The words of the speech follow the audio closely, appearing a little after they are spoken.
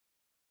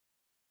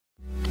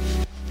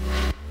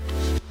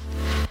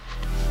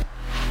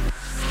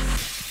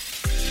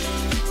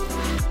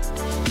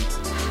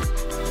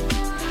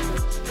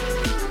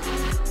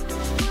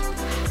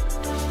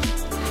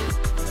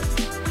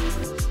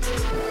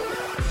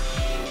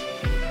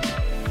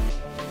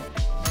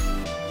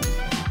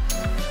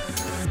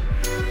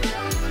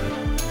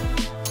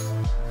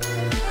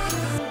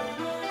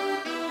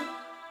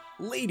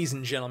Ladies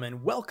and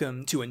gentlemen,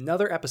 welcome to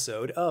another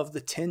episode of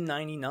the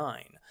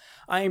 1099.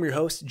 I am your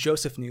host,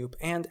 Joseph Knoop,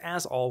 and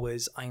as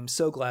always, I am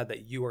so glad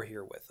that you are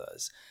here with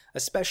us,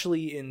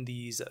 especially in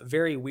these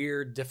very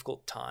weird,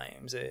 difficult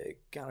times.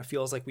 It kind of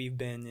feels like we've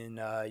been in,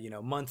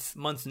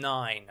 month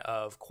 9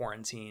 of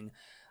quarantine,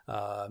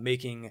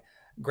 making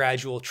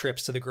gradual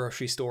trips to the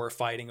grocery store,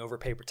 fighting over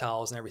paper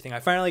towels and everything. I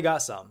finally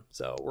got some,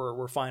 so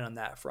we're fine on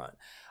that front.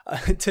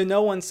 To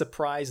no one's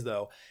surprise,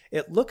 though,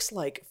 it looks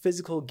like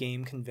physical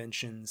game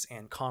conventions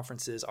and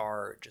conferences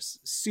are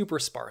just super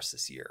sparse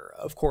this year.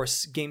 Of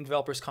course, Game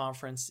Developers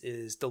Conference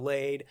is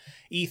delayed.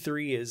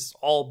 E3 is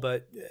all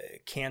but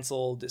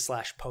canceled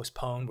 /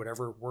 postponed,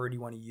 whatever word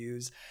you want to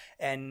use.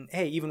 And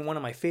hey, even one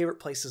of my favorite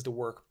places to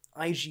work,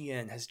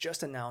 IGN, has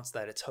just announced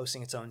that it's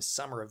hosting its own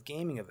Summer of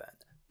Gaming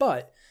event.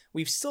 But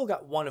we've still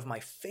got one of my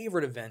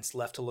favorite events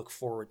left to look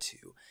forward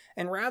to.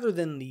 And rather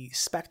than the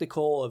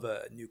spectacle of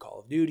a new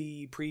Call of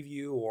Duty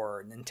preview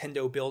or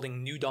Nintendo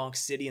building New Donk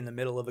City in the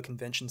middle of a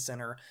convention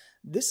center,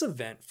 this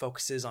event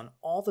focuses on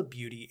all the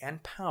beauty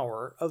and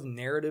power of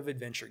narrative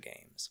adventure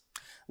games.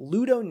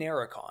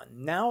 LudoNarraCon,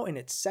 now in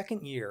its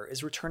second year,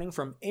 is returning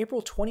from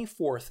April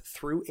 24th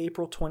through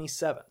April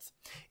 27th.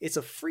 It's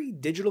a free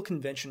digital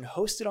convention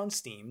hosted on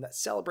Steam that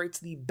celebrates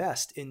the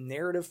best in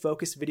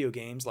narrative-focused video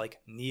games like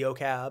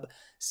NeoCab,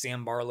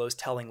 Sam Barlow's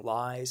Telling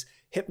Lies,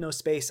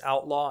 Hypnospace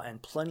Outlaw,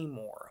 and plenty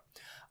more.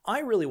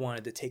 I really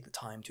wanted to take the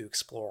time to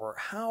explore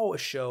how a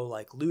show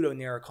like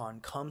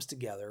LudoNarraCon comes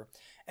together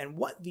and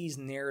what these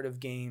narrative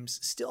games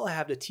still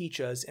have to teach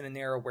us in an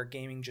era where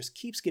gaming just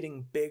keeps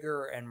getting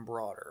bigger and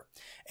broader.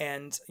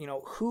 And,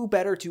 who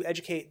better to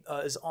educate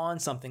us on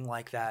something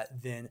like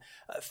that than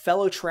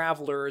fellow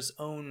traveler's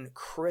own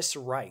Chris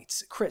Wright.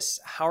 Chris,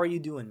 how are you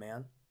doing,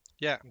 man?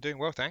 Yeah, I'm doing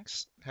well,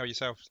 thanks. How are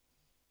yourself?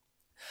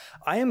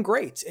 I am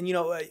great. And,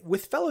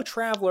 with fellow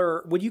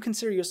traveler, would you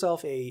consider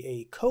yourself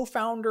a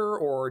co-founder,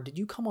 or did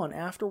you come on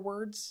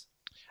afterwards?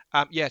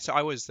 So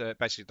I was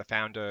basically the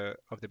founder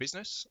of the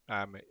business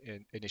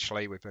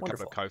initially, with a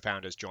Wonderful. couple of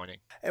co-founders joining.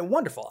 And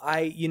wonderful.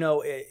 We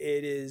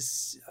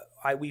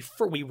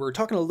were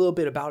talking a little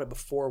bit about it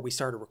before we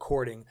started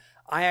recording.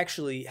 I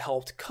actually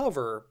helped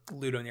cover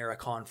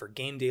LudoNarraCon for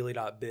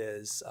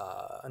GameDaily.biz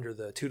under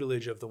the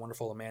tutelage of the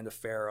wonderful Amanda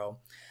Farrow.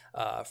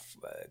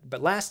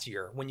 But last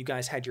year, when you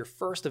guys had your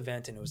first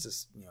event, and it was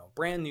this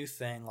brand new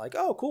thing, like,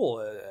 oh cool,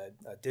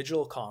 a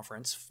digital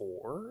conference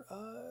for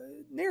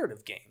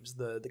narrative games,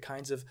 the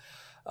kinds of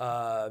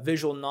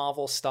visual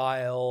novel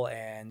style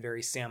and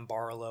very Sam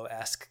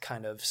Barlow-esque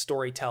kind of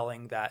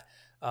storytelling that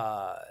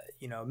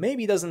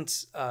maybe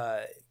doesn't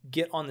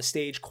get on the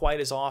stage quite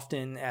as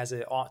often as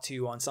it ought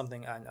to on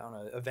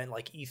an event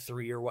like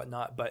E3 or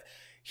whatnot. But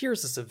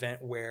here's this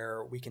event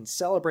where we can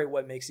celebrate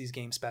what makes these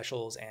games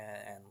specials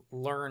and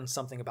learn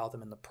something about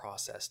them in the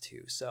process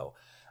too. So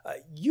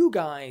you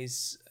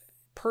guys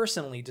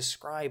personally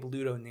describe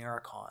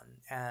LudoNarraCon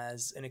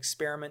as an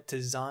experiment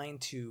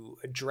designed to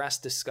address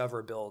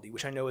discoverability,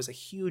 which I know is a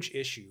huge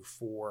issue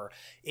for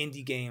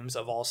indie games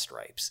of all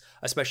stripes,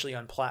 especially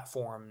on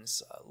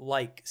platforms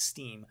like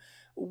Steam.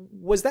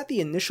 Was that the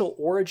initial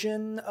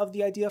origin of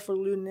the idea for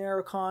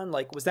LudoNarraCon?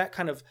 Like, was that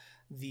kind of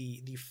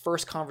the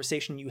first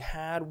conversation you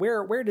had?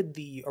 Where did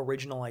the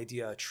original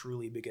idea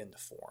truly begin to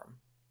form?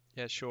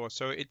 Yeah, sure.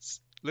 So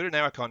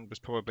LudoNarraCon was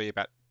probably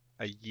about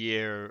a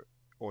year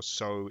or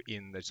so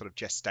in the sort of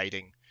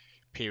gestating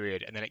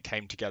period, and then it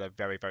came together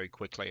very, very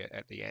quickly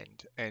at the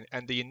end.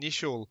 And the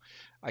initial,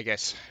 I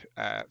guess,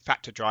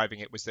 factor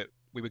driving it was that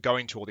we were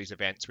going to all these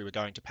events. We were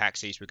going to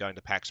PAX East, we were going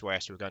to PAX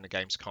West, we were going to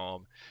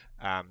Gamescom,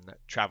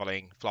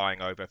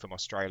 flying over from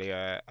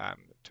Australia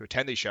to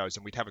attend these shows,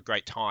 and we'd have a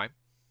great time,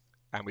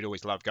 and we'd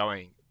always love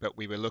going. But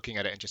we were looking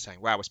at it and just saying,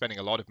 wow, we're spending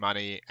a lot of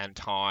money and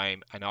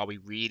time, and are we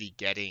really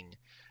getting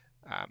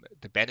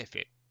the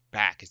benefit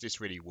back? Is this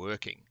really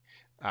working?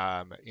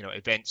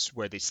 Events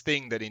were this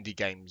thing that indie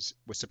games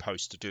were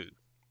supposed to do,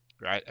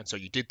 right? And so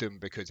you did them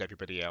because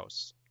everybody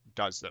else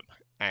does them,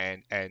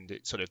 and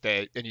it's sort of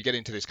there, and you get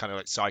into this kind of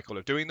like cycle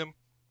of doing them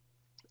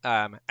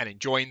and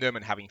enjoying them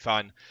and having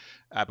fun.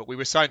 But we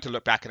were starting to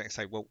look back and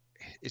say, well,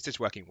 is this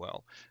working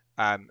well?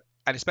 And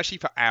especially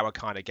for our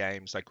kind of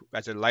games, like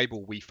as a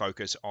label, we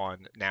focus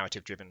on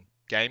narrative-driven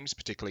games,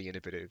 particularly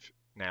innovative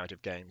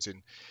narrative games,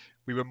 and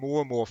we were more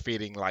and more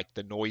feeling like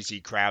the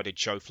noisy, crowded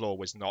show floor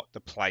was not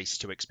the place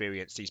to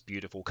experience these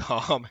beautiful,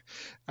 calm,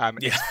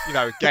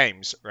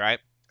 games, right?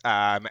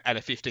 And a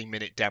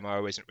 15-minute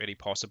demo isn't really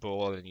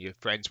possible, and your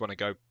friends want to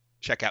go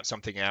check out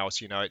something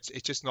else.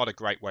 It's just not a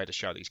great way to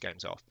show these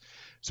games off.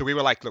 So we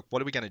were like, look,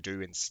 what are we going to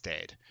do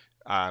instead?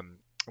 And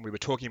we were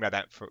talking about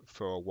that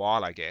for a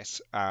while, I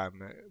guess.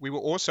 We were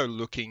also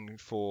looking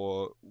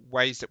for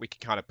ways that we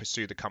could kind of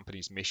pursue the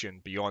company's mission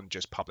beyond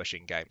just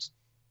publishing games.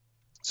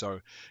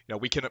 So,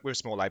 we're a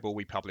small label,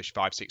 we publish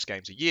 5-6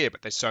 games a year,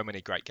 but there's so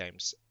many great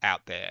games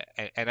out there.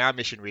 And our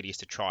mission really is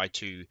to try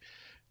to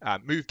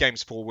move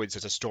games forwards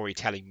as a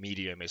storytelling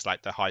medium, is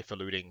like the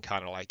highfalutin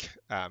kind of like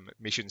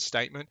mission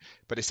statement.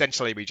 But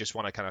essentially, we just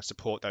want to kind of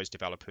support those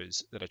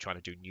developers that are trying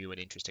to do new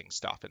and interesting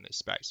stuff in this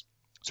space.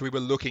 So we were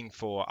looking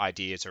for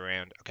ideas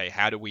around, okay,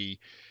 how do we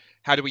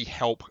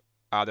help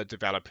other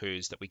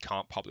developers that we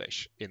can't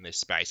publish in this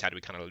space? How do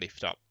we kind of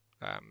lift up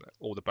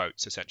all the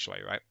boats essentially,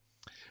 right?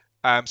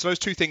 So those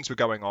two things were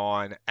going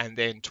on, and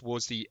then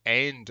towards the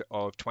end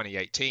of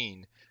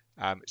 2018,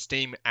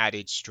 Steam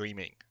added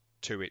streaming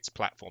to its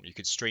platform. You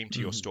could stream to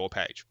your store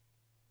page.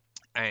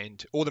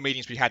 And all the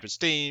meetings we had with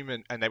Steam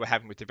and they were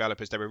having with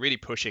developers, they were really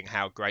pushing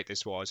how great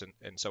this was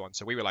and so on.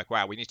 So we were like,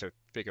 wow, we need to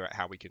figure out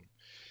how we can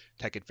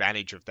take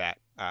advantage of that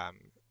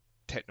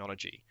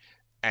technology.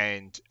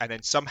 And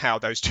then somehow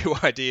those two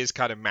ideas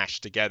kind of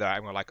mashed together,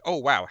 and we're like, oh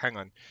wow, hang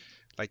on,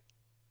 like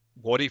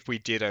what if we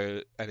did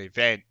an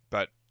event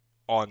but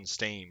on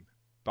Steam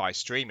by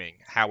streaming?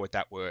 How would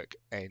that work?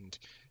 And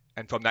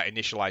from that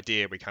initial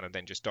idea, we kind of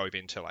then just dove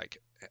into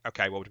like,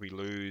 okay, what would we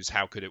lose?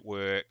 How could it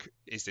work?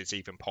 Is this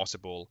even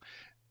possible?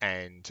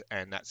 And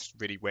that's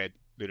really where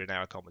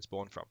LudoNarraCon was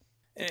born from.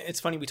 It's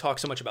funny we talk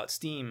so much about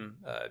Steam,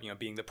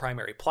 being the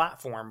primary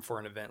platform for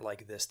an event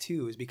like this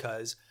too, is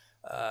because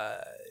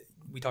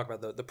we talk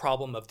about the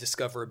problem of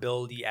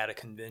discoverability at a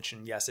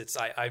convention. Yes,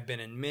 I've been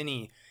in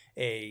many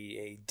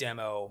a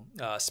demo,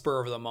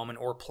 spur of the moment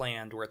or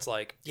planned, where it's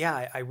like,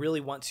 yeah, I really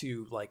want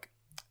to like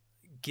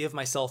give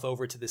myself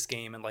over to this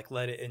game and like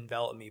let it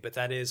envelop me, but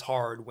that is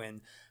hard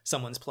when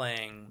someone's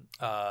playing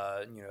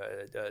a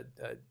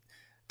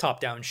top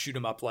down shoot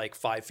 'em up like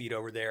 5 feet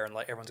over there and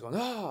like everyone's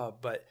going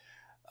but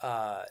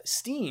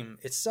Steam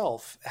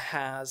itself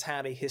has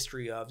had a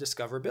history of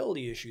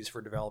discoverability issues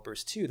for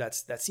developers too.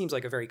 That seems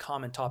like a very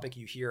common topic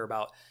you hear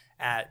about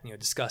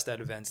discussed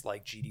at events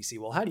like GDC.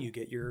 Well, how do you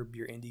get your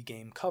indie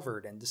game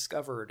covered and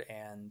discovered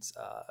and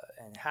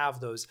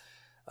have those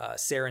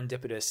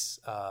serendipitous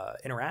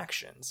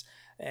interactions?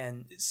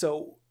 And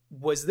so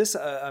was this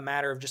a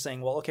matter of just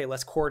saying, well, okay,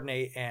 let's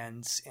coordinate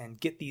and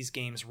get these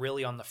games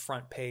really on the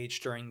front page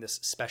during this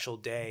special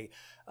day?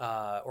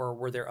 Or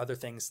were there other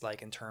things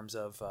like in terms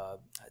of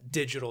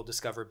digital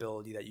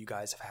discoverability that you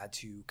guys have had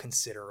to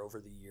consider over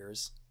the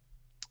years?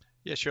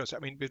 Yeah, sure. So, I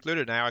mean, with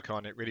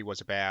LudoNarraCon, it really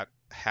was about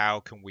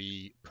how can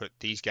we put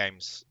these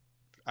games,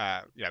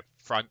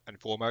 front and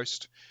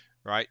foremost,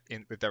 right,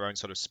 with their own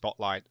sort of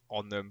spotlight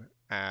on them,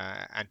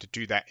 and to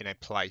do that in a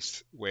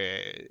place where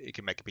it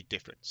can make a big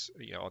difference,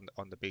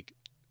 on the big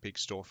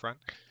storefront.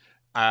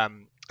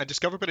 And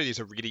discoverability is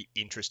a really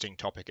interesting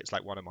topic. It's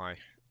like one of my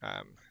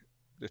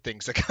the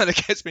things that kind of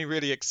gets me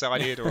really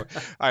excited, or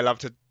I love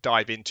to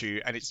dive into,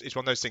 and it's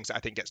one of those things that I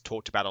think gets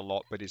talked about a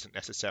lot, but isn't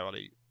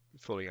necessarily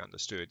fully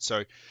understood.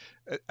 So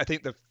I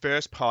think the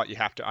first part you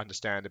have to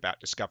understand about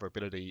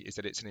discoverability is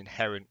that it's an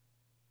inherent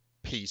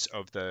piece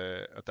of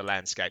the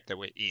landscape that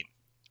we're in.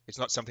 It's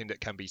not something that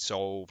can be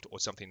solved or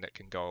something that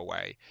can go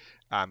away,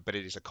 but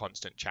it is a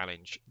constant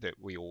challenge that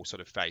we all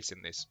sort of face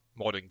in this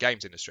modern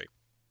games industry.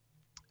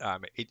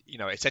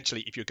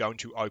 Essentially, if you're going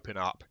to open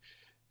up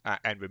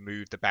and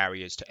remove the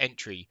barriers to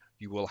entry,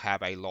 you will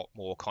have a lot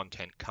more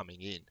content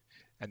coming in,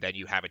 and then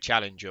you have a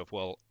challenge of,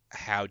 well,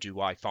 how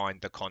do I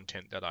find the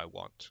content that I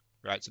want,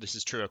 right? So this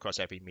is true across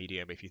every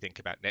medium. If you think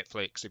about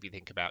Netflix, if you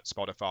think about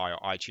Spotify or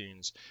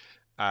iTunes,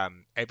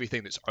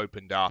 everything that's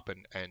opened up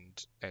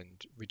and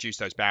reduced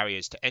those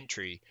barriers to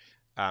entry,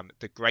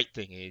 the great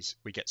thing is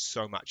we get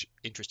so much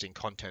interesting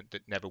content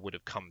that never would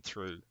have come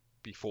through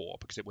before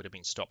because it would have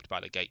been stopped by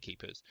the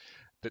gatekeepers.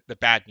 The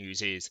bad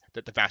news is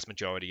that the vast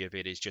majority of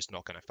it is just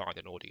not going to find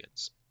an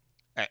audience.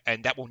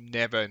 And that will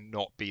never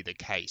not be the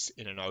case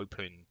in an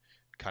open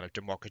kind of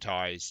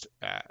democratized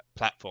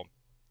platform.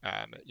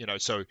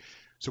 So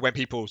when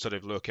people sort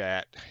of look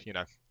at,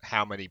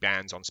 how many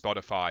bands on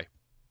Spotify,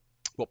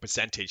 what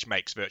percentage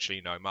makes virtually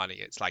no money,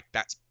 it's like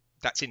that's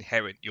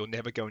inherent. You're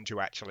never going to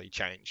actually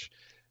change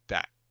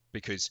that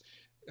because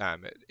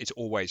it's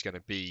always going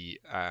to be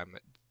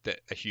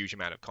that a huge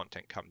amount of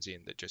content comes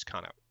in that just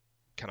cannot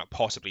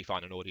possibly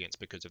find an audience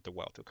because of the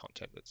wealth of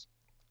content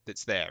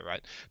that's there,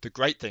 right? The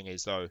great thing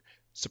is, though,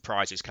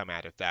 surprises come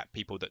out of that.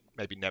 People that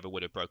maybe never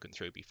would have broken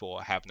through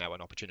before have now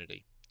an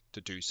opportunity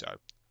to do so,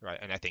 right?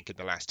 And I think in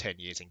the last 10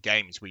 years in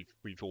games,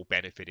 we've all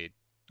benefited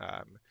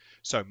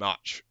so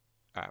much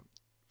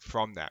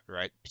from that,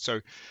 right?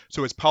 So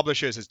as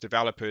publishers, as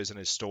developers, and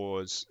as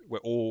stores, we're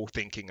all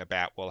thinking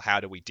about, well, how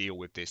do we deal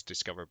with this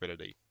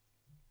discoverability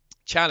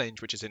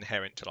challenge, which is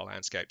inherent to the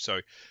landscape? So,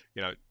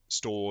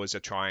 stores are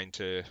trying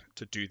to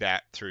do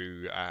that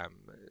through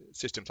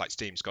systems like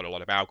Steam's got a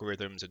lot of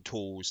algorithms and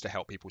tools to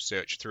help people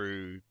search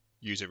through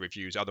user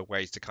reviews, other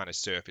ways to kind of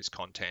surface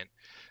content.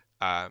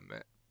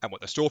 And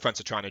what the storefronts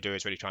are trying to do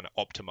is really trying to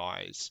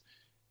optimize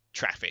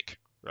traffic,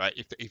 right?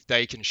 If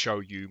they can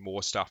show you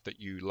more stuff that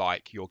you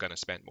like, you're going to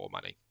spend more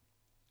money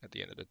at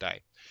the end of the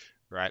day,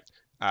 right?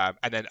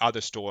 And then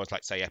other stores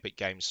like, say, Epic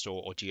Games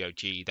Store or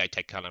GOG, they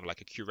take kind of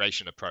like a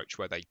curation approach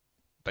where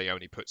they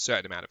only put a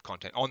certain amount of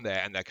content on there,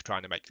 and they're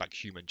trying to make like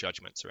human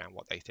judgments around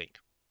what they think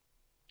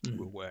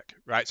will work,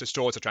 right? So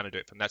stores are trying to do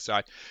it from that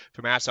side.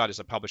 From our side as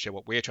a publisher,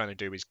 what we're trying to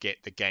do is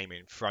get the game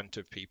in front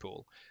of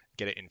people,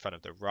 get it in front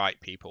of the right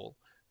people,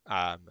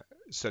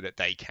 so that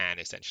they can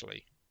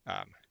essentially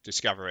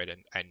discover it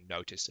and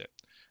notice it.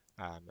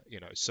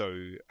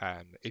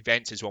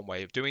 Events is one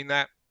way of doing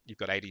that. You've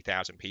got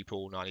 80,000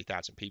 people,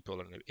 90,000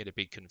 people in a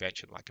big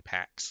convention like a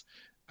PAX.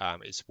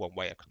 Is one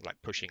way of kind of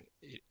like pushing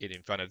it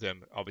in front of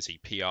them. Obviously,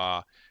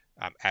 PR,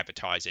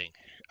 advertising,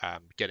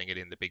 getting it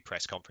in the big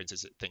press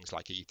conferences at things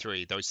like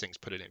E3. Those things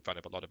put it in front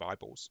of a lot of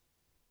eyeballs.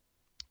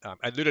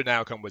 And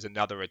LudoNarraCon was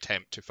another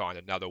attempt to find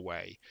another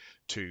way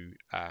to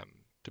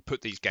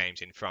put these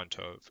games in front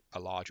of a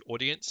large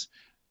audience,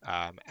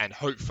 and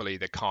hopefully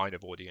the kind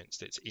of audience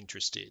that's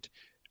interested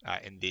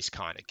in this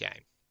kind of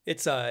game.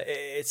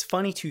 It's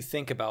funny to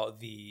think about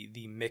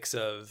the mix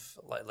of,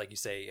 like you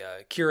say,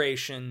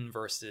 curation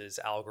versus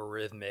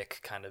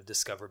algorithmic kind of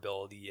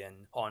discoverability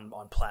and on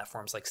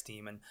platforms like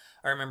Steam. And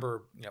I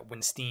remember,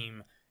 when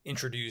Steam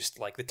introduced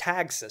like the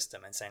tag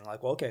system and saying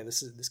like, well, okay,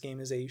 this game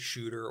is a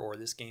shooter, or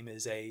this game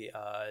is a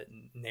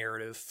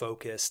narrative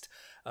focused,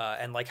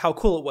 and like how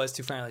cool it was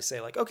to finally say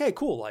like, okay,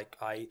 cool, like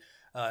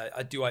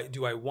do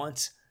I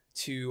want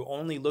to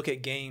only look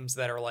at games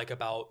that are like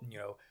about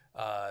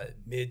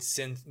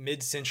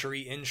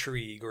mid-century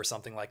intrigue or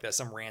something like that,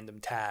 some random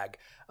tag.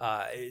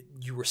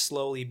 You were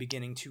slowly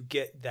beginning to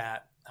get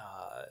that,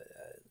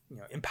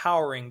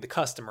 empowering the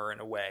customer in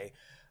a way,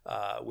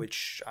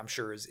 which I'm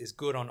sure is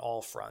good on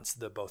all fronts,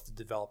 both the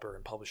developer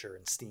and publisher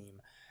and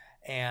Steam.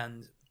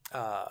 And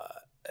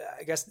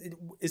I guess,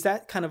 is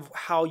that kind of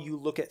how you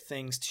look at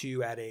things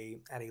too at a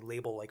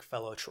label like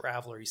Fellow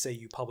Traveler? You say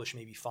you publish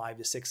maybe 5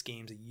 to 6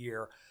 games a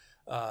year.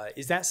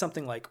 Is that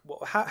something like,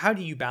 well, how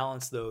do you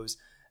balance those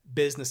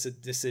business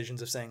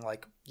decisions of saying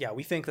like, yeah,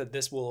 we think that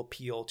this will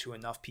appeal to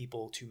enough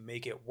people to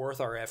make it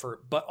worth our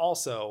effort, but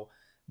also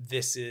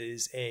this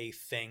is a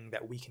thing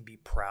that we can be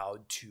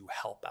proud to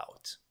help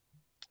out?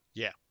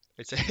 Yeah,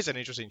 it's an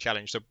interesting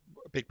challenge. So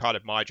a big part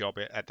of my job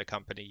at the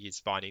company is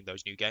finding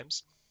those new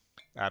games.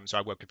 So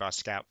I work with our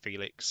scout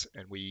Felix,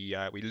 and we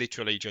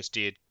literally just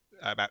did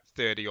about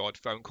 30 odd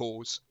phone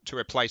calls to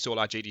replace all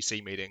our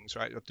GDC meetings,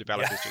 right? Of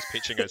developers just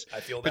pitching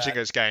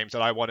us games,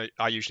 and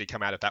I usually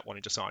come out of that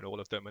wanting to sign all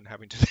of them and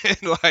having to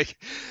then like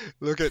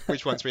look at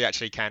which ones we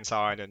actually can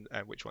sign and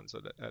which ones are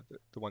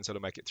the ones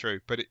that'll make it through.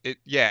 But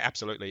yeah,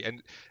 absolutely.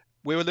 And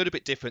we're a little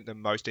bit different than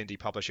most indie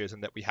publishers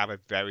in that we have a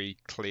very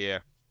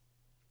clear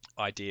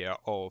idea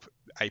of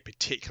a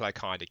particular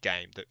kind of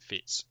game that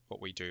fits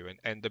what we do.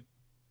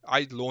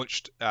 I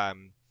launched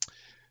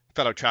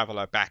Fellow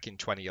Traveler back in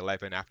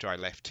 2011 after I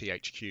left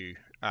THQ,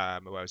 where I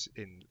was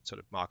in sort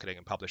of marketing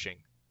and publishing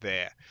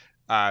there.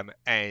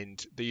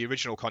 And the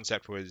original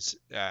concept was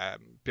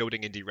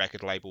building indie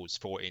record labels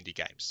for indie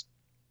games.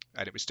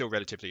 And it was still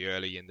relatively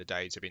early in the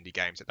days of indie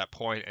games at that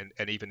point,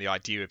 and even the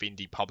idea of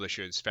indie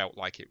publishers felt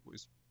like it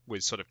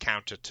was sort of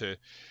counter to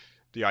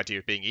the idea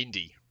of being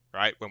indie.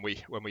 Right, when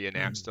we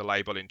announced the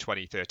label in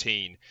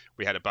 2013,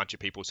 we had a bunch of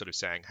people sort of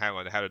saying,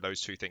 how do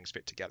those two things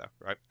fit together,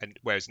 right? And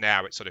whereas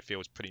now it sort of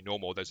feels pretty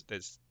normal.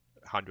 There's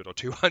 100 or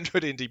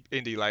 200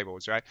 indie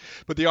labels, right?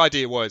 But the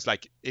idea was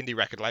like indie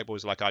record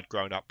labels, like I'd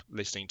grown up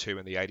listening to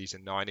in the 80s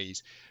and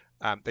 90s.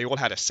 They all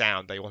had a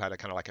sound. They all had a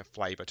kind of like a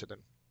flavor to them.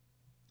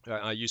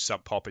 I use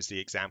Sub Pop as the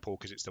example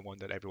because it's the one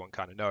that everyone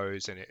kind of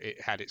knows, and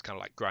it had its kind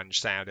of like grunge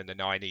sound in the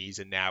 90s,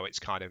 and now it's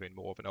kind of in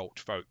more of an alt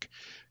folk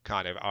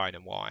kind of Iron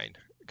and Wine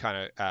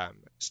kind of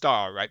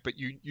style, right? But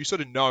you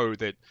sort of know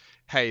that,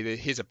 hey,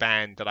 here's a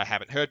band that I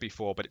haven't heard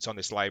before, but it's on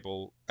this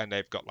label, and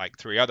they've got like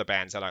 3 other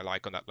bands that I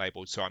like on that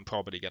label, so I'm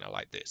probably going to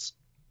like this,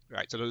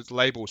 right? So those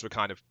labels were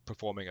kind of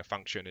performing a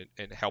function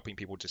in helping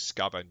people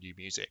discover new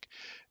music.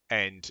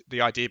 And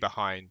the idea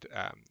behind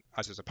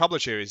us as a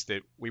publisher is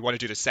that we want to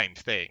do the same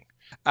thing.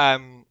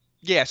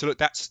 So look,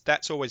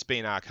 that's always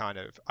been our kind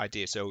of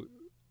idea. So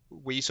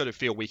we sort of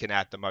feel we can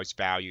add the most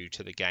value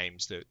to the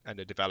games and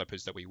the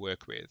developers that we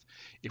work with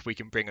if we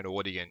can bring an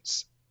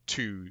audience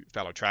to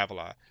Fellow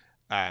Traveler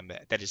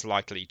that is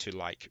likely to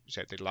like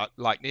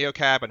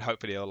Neocab, and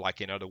hopefully they'll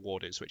like In Other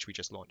Waters, which we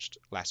just launched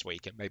last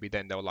week, and maybe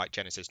then they'll like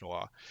Genesis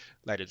Noir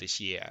later this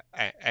year.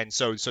 And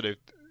so sort of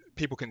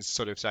people can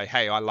sort of say,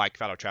 hey, I like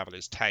Fellow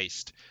Traveler's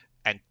taste,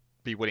 and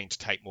be willing to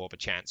take more of a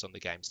chance on the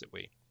games that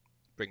we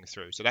bring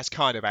through. So that's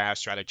kind of our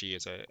strategy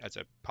as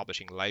a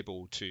publishing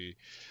label to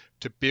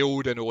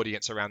build an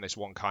audience around this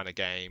one kind of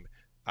game,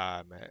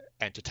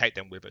 and to take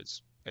them with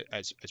us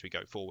as we go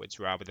forwards,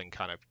 rather than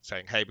kind of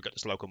saying, hey, we've got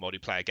this local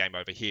multiplayer game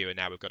over here, and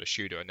now we've got a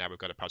shooter, and now we've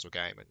got a puzzle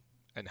game,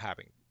 and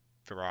having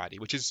variety,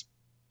 which is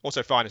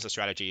also fine as a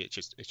strategy. It's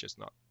just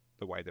not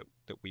the way that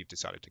we've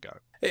decided to go.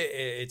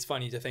 It's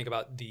funny to think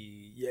about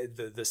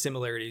the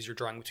similarities you're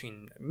drawing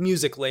between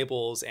music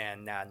labels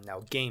and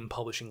now game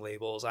publishing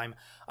labels. I'm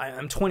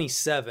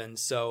 27,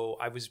 so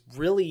I was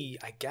really,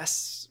 I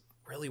guess,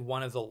 really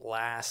one of the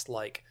last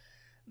like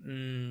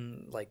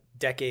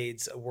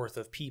decades worth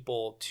of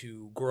people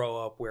to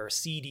grow up where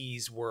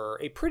CDs were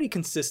a pretty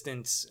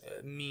consistent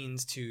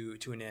means to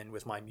an end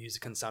with my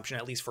music consumption,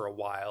 at least for a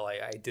while.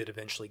 I did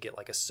eventually get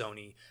like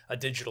a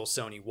digital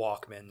Sony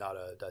Walkman, not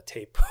a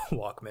tape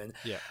Walkman.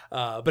 Yeah.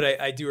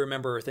 But I do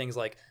remember things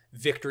like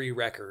Victory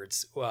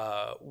Records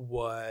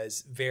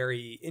was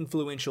very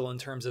influential in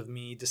terms of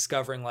me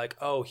discovering like,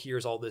 oh,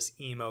 here's all this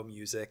emo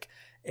music.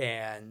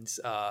 And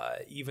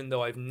even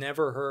though I've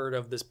never heard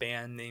of this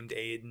band named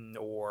Aiden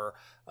or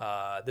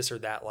this or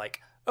that,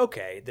 like,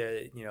 okay,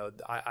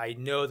 I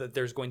know that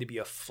there's going to be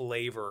a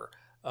flavor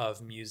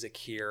of music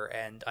here,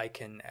 and I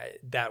can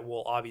that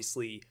will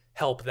obviously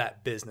help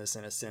that business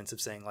in a sense of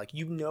saying like,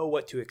 you know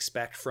what to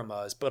expect from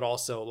us, but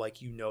also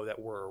like, you know that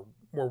we're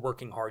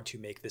working hard to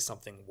make this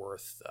something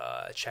worth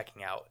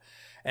checking out.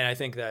 And I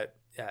think that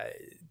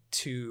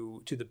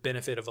to the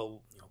benefit of a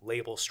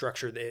label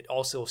structure, that it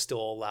also still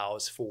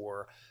allows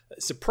for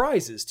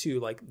surprises too,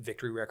 like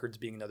Victory Records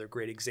being another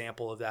great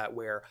example of that,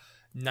 where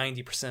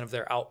 90% of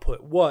their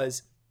output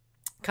was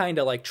kind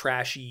of like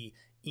trashy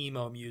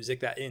emo music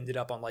that ended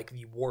up on like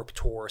the Warped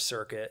Tour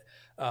circuit.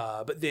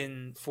 But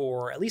then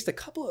for at least a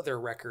couple of their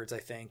records, I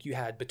think you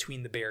had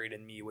Between the Buried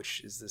and Me,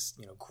 which is this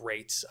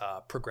great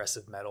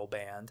progressive metal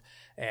band,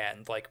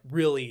 and like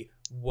really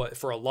what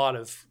for a lot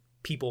of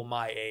people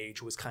my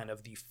age was kind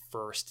of the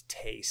first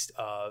taste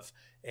of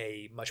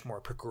a much more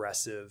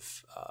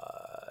progressive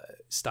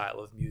style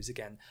of music.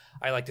 And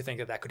I like to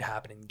think that could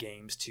happen in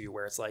games too,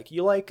 where it's like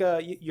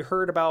you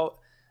heard about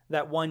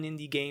that one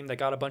indie game that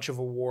got a bunch of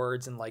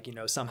awards and like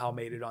somehow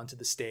made it onto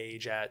the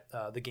stage at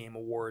the Game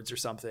Awards or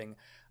something.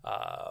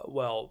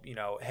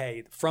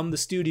 Hey, from the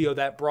studio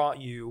that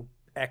brought you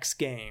X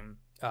game,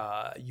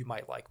 you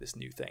might like this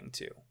new thing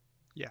too.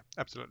 Yeah,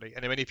 absolutely.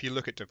 And I mean, if you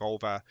look at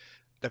Devolver,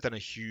 they've done a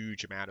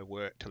huge amount of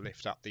work to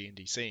lift up the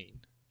indie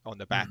scene on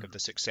the back of the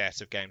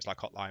success of games like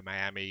Hotline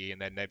Miami.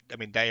 And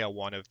then they are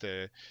one of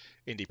the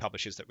indie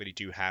publishers that really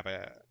do have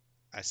a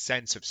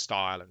sense of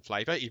style and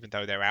flavor, even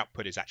though their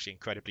output is actually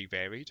incredibly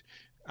varied.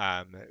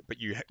 But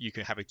you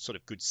can have a sort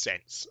of good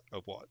sense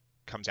of what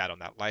comes out on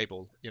that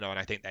label, and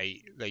I think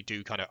they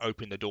do kind of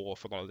open the door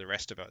for a lot of the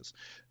rest of us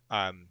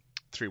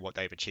through what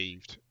they've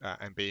achieved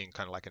and being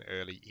kind of like an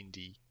early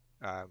indie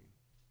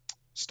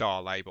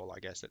star label, I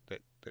guess,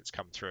 that's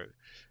come through.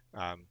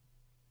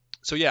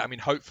 So yeah, I mean,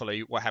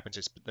 hopefully what happens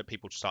is that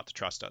people start to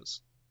trust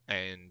us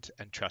and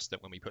trust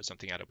that when we put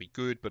something out, it'll be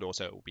good, but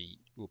also it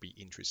will be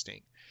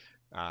interesting.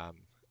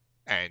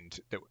 And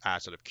that our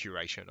sort of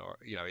curation, or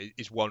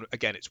is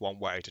it's one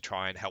way to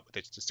try and help with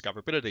its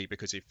discoverability,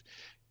 because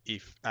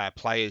if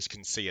players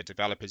can see a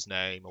developer's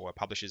name or a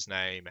publisher's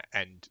name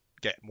and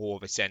get more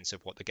of a sense of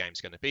what the game's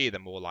going to be, they're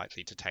more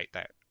likely to take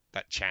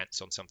that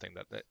chance on something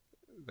that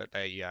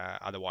they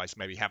otherwise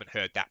maybe haven't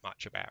heard that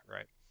much about,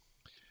 right?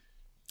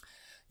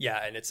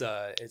 Yeah, and it's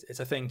a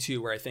thing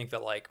too where I think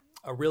that like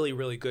a really,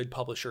 really good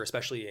publisher,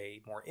 especially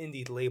a more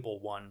indie label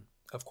one,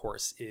 of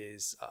course,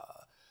 is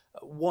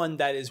one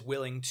that is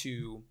willing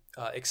to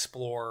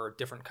explore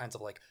different kinds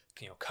of like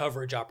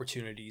coverage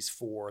opportunities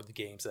for the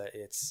games that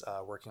it's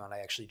working on. I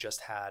actually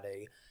just had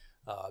a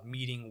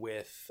meeting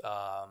with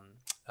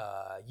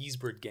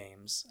Yeasbird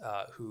Games,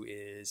 who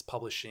is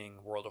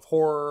publishing World of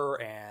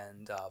Horror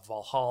and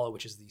Valhalla,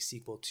 which is the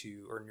sequel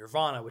to, or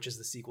Nirvana, which is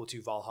the sequel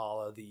to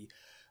Valhalla.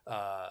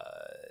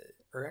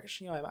 Or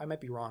actually, I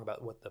might be wrong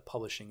about what the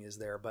publishing is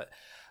there, but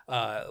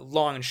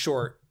long and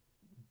short,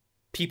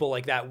 people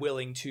like that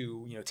willing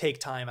to take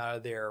time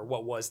out of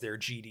what was their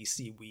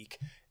GDC week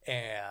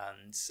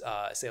and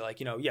say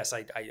like, yes,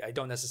 I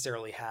don't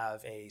necessarily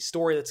have a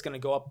story that's going to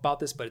go up about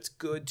this, but it's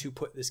good to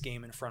put this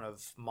game in front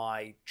of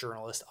my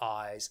journalist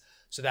eyes,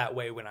 so that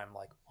way when I'm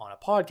like on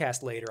a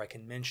podcast later, I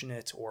can mention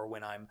it, or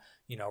when I'm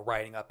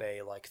writing up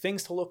a like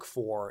things to look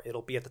for,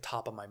 it'll be at the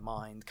top of my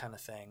mind kind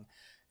of thing.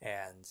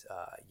 And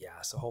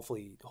so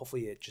hopefully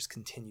it just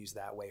continues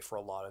that way for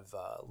a lot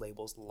of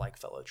labels like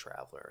Fellow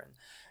Traveler.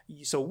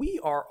 And so we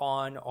are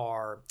on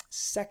our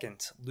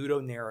second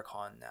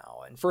LudoNarraCon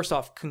now. And first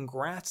off,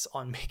 congrats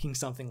on making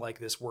something like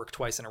this work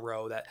twice in a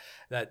row.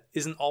 That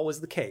isn't always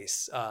the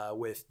case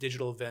with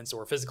digital events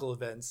or physical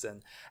events.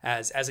 And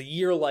as a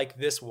year like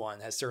this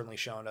one has certainly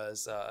shown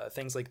us,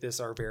 things like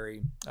this are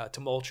very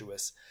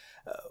tumultuous.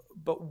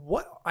 But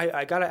what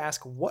I got to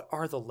ask, what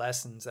are the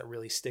lessons that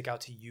really stick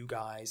out to you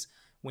guys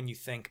when you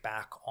think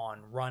back on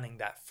running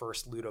that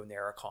first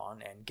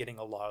LudoNarraCon and getting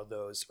a lot of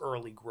those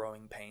early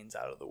growing pains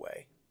out of the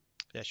way?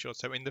 Yeah, sure.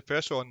 So in the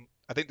first one,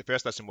 I think the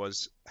first lesson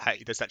was,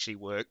 hey, this actually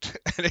worked,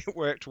 and it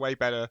worked way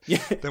better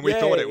than we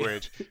thought it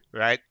would,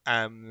 right?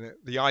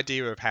 The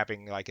idea of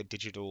having like a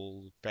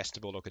digital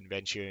festival or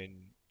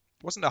convention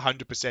wasn't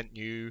 100%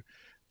 new,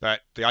 but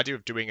the idea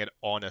of doing it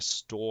on a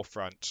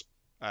storefront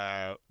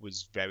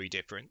was very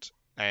different.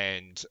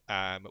 And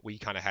we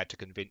kind of had to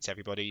convince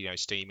everybody,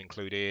 Steam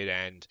included,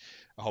 and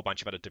a whole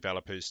bunch of other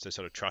developers to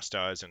sort of trust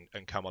us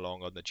and come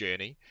along on the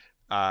journey.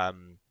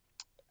 And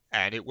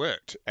it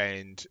worked.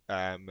 And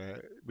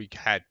we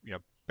had,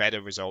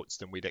 better results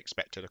than we'd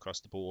expected across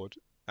the board.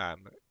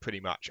 pretty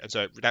much. And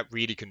so that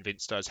really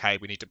convinced us, hey,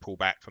 we need to pull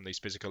back from these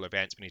physical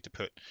events. We need to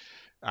put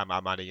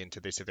our money into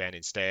this event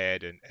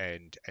instead,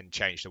 and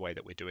change the way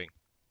that we're doing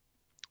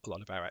a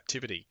lot of our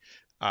activity.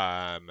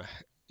 Um,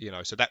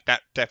 so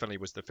that definitely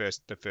was the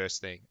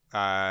first thing.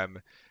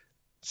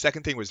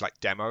 Second thing was like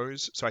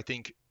demos. So I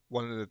think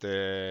one of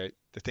the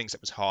things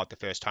that was hard the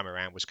first time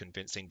around was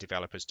convincing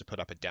developers to put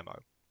up a demo.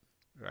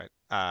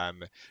 Right.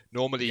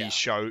 Normally Yeah.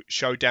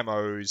 show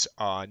demos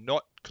are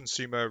not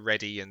consumer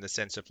ready in the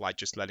sense of like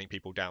just letting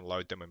people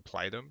download them and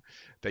play them.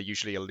 They're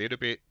usually a little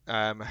bit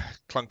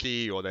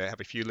clunky, or they have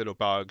a few little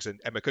bugs, and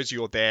because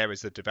you're there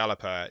as the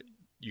developer,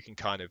 you can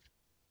kind of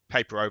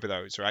paper over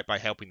those, right, by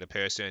helping the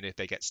person if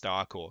they get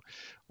stuck, or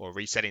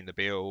resetting the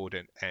build,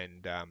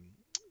 and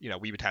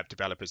we would have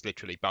developers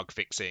literally bug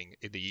fixing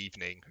in the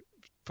evening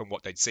from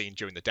what they'd seen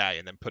during the day,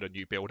 and then put a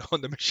new build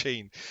on the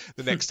machine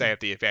the next day of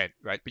the event,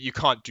 right? But you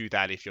can't do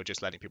that if you're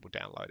just letting people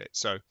download it.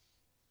 So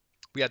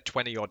we had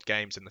 20 odd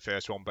games in the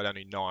first one, but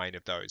only 9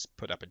 of those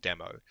put up a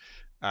demo.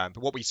 But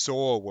what we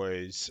saw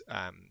was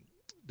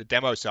the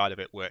demo side of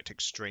it worked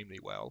extremely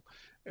well.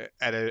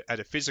 At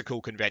a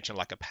physical convention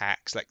like a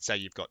PAX, let's say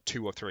you've got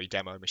 2 or 3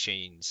 demo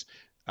machines.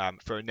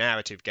 For a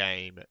narrative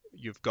game,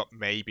 you've got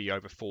maybe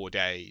over 4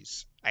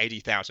 days,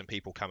 80,000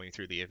 people coming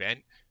through the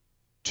event,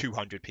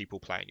 200 people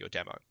playing your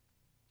demo,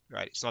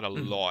 right? It's not a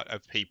lot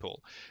of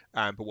people.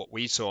 But what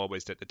we saw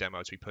was that the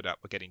demos we put up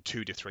were getting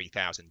 2,000 to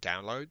 3,000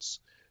 downloads,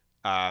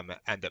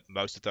 and that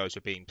most of those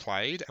were being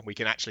played. And we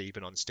can actually,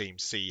 even on Steam,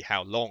 see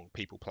how long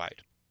people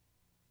played.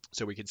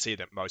 So we can see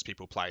that most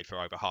people played for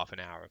over half an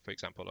hour, for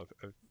example,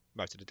 of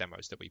most of the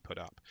demos that we put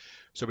up.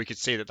 So we could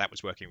see that that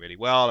was working really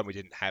well, and we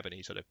didn't have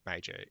any sort of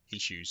major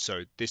issues.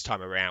 So this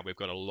time around, we've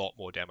got a lot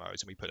more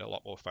demos, and we put a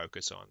lot more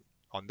focus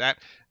on that.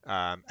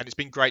 And it's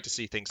been great to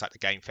see things like the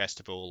Game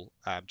Festival,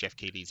 Jeff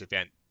Keighley's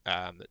event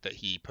that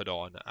he put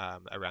on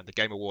around the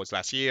Game Awards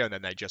last year, and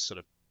then they just sort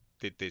of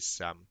did this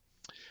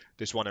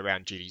one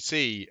around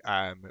GDC,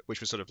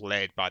 which was sort of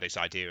led by this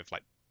idea of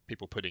like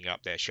people putting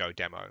up their show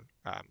demo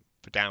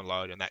for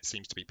download, and that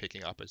seems to be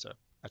picking up as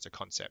a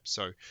concept.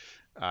 So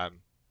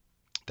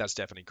that's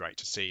definitely great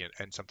to see,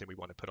 and something we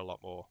want to put a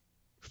lot more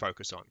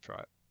focus on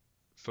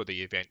for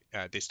the event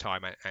this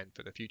time and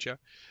for the future.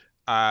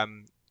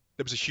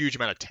 There was a huge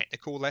amount of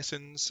technical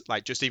lessons,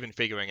 like just even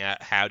figuring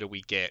out how do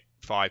we get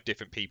 5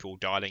 different people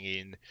dialing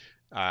in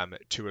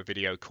to a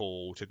video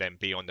call to then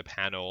be on the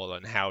panel,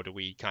 and how do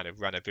we kind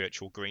of run a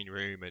virtual green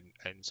room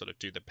and sort of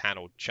do the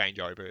panel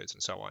changeovers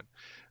and so on.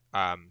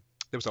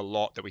 There was a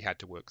lot that we had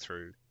to work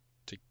through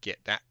to get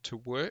that to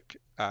work,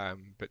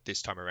 but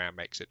this time around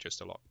makes it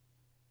just a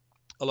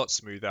lot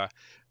smoother,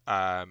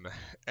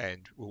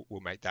 and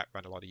we'll make that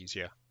run a lot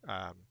easier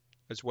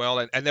as well.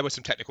 And there were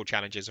some technical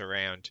challenges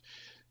around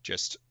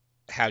just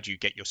how do you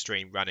get your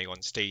stream running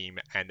on Steam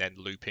and then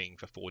looping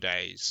for 4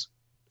 days,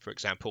 for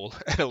example.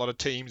 And a lot of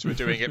teams were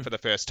doing it for the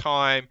first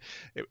time.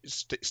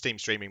 Steam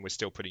streaming was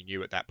still pretty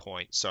new at that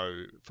point,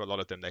 so for a lot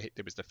of them,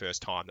 it was the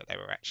first time that they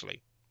were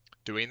actually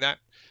doing that.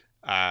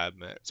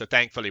 So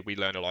thankfully, we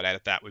learned a lot out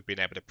of that. We've been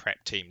able to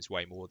prep teams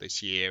way more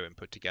this year and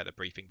put together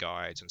briefing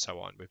guides and so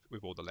on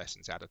with all the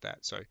lessons out of that.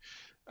 So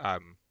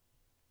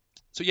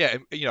yeah,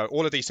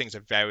 all of these things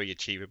are very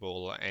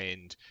achievable.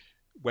 And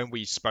when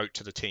we spoke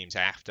to the teams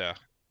after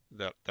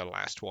the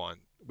last one,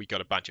 we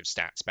got a bunch of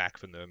stats back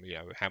from them.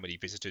 How many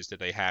visitors did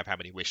they have? How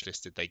many wish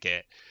lists did they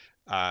get?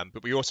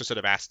 But we also sort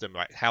of asked them,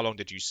 like, how long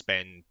did you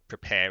spend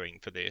preparing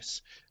for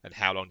this, and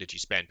how long did you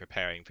spend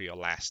preparing for your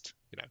last,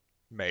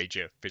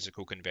 major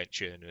physical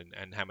convention,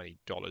 and how many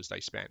dollars they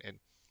spent? And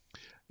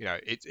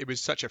it was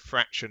such a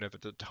fraction of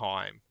the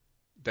time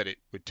that it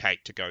would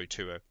take to go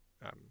to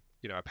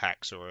a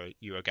PAX or a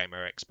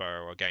Eurogamer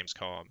Expo or a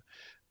Gamescom.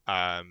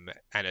 And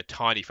a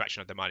tiny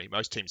fraction of the money.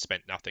 Most teams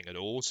spent nothing at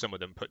all. Some of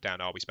them put down,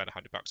 we spent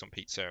 $100 on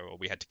pizza, or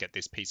we had to get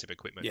this piece of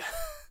equipment. Yeah.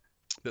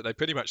 But they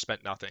pretty much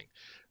spent nothing.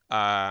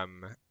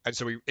 And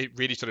so it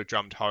really sort of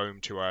drummed home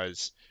to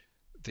us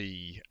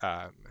the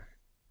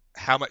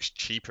how much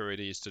cheaper it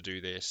is to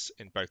do this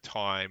in both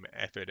time,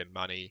 effort, and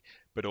money,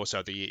 but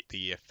also the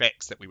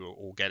effects that we were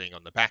all getting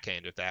on the back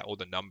end of that. All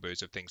the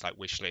numbers of things like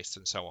wish lists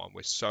and so on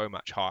were so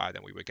much higher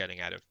than we were getting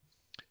out of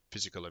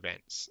physical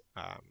events.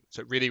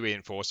 So it really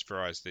reinforced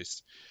for us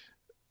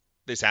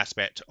this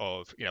aspect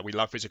of, we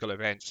love physical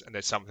events, and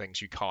there's some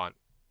things you can't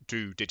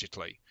do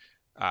digitally.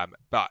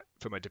 But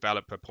from a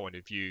developer point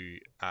of view,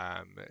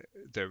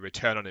 the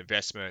return on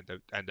investment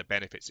and the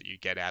benefits that you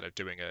get out of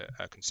doing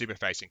a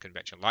consumer-facing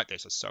convention like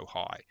this are so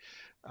high.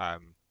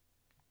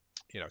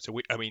 So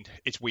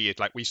it's weird.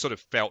 Like, we sort of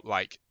felt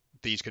like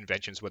these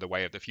conventions were the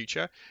way of the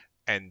future,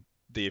 and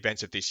the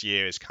events of this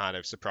year has kind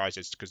of surprised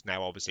us, because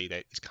now obviously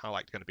it's kind of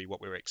like going to be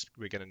what we're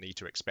going to need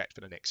to expect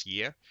for the next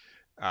year.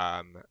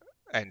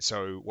 And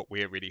so what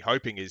we're really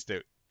hoping is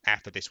that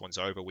after this one's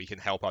over, we can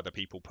help other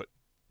people put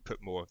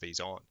more of these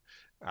on,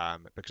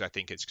 because I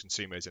think as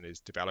consumers and as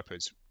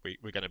developers,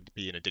 we're going to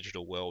be in a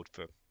digital world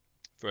for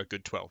for a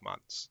good 12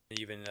 months.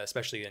 Even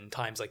especially in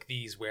times like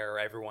these where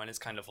everyone is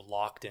kind of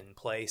locked in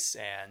place,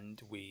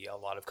 and a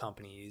lot of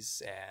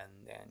companies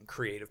and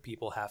creative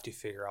people have to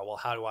figure out, well,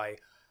 how do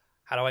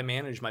I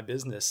manage my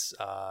business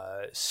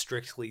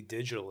strictly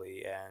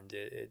digitally? And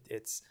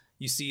it's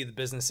you see the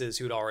businesses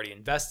who'd already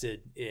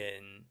invested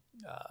in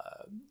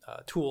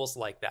tools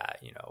like that.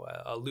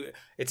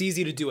 It's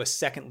easy to do a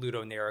second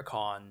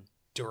LudoNarraCon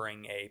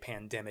during a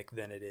pandemic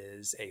than it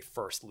is a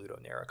first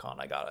LudoNarraCon,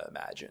 I gotta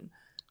imagine.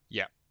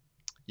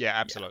 Yeah,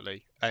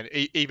 absolutely. Yeah. And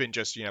even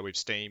just, with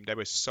Steam, they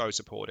were so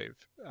supportive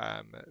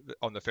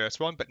on the first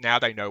one, but now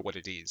they know what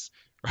it is,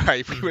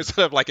 right? We were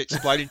sort of like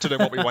explaining to them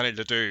what we wanted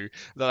to do.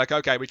 They're like,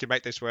 okay, we can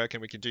make this work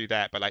and we can do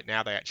that, but like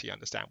now they actually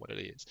understand what it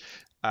is.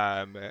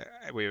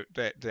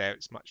 They're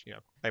much,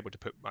 able to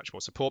put much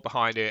more support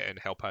behind it and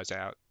help us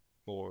out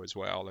more as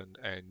well.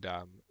 And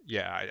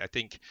I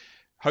think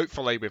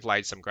hopefully we've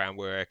laid some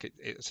groundwork.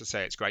 As I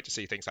say, it's great to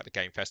see things like the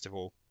Game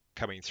Festival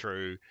coming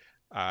through.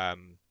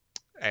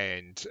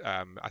 And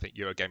I think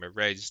Eurogamer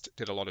Res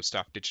did a lot of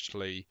stuff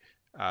digitally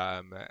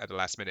at the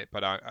last minute.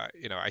 But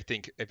I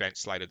think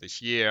events later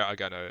this year are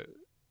going to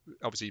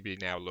obviously be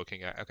now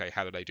looking at, okay,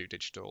 how do they do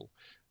digital?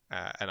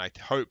 And I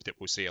hope that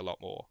we'll see a lot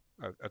more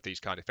of these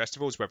kind of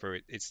festivals, whether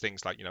it's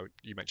things like,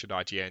 you mentioned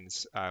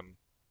IGN's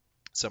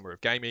Summer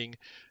of Gaming,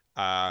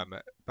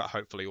 but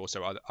hopefully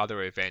also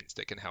other events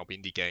that can help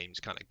indie games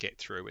kind of get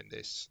through in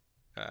this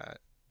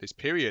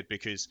period,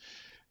 because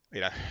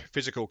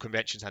physical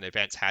conventions and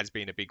events has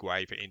been a big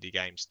way for indie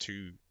games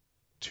to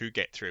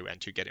get through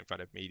and to get in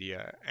front of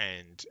media,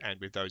 and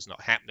with those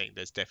not happening,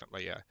 there's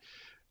definitely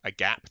a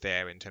gap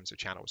there in terms of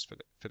channels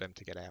for them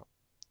to get out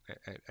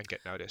and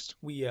get noticed.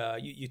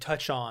 You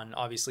touch on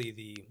obviously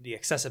the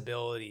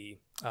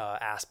accessibility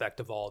aspect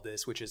of all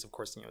this, which is of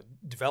course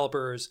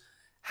developers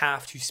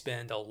have to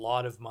spend a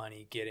lot of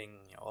money getting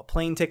a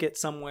plane ticket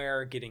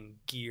somewhere, getting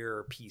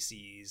gear,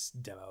 PCs,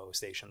 demo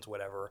stations,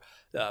 whatever,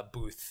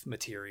 booth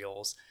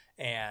materials,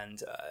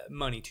 and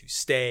money to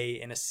stay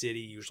in a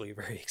city, usually a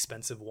very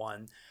expensive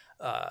one.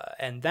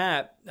 And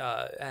that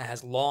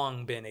has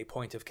long been a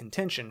point of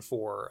contention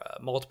for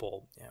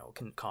multiple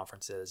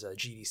conferences,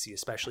 GDC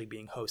especially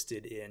being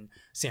hosted in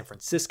San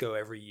Francisco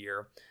every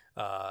year.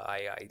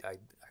 I've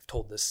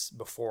told this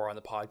before on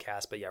the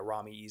podcast, but yeah,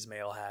 Rami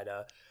Ismail had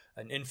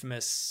an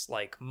infamous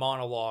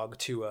monologue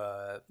to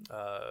a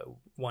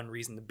One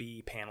Reason to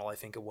Be panel, I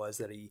think it was,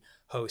 that he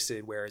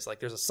hosted, where it's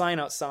there's a sign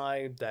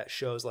outside that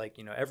shows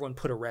everyone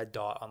put a red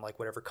dot on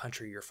whatever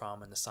country you're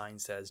from, and the sign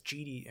says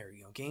GD or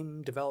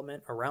game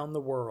development around the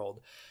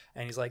world,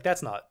 and he's like,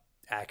 that's not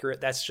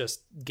accurate, that's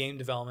just game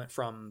development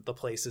from the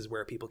places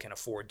where people can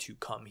afford to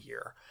come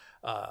here.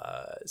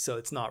 So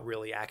it's not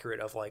really accurate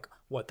of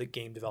what the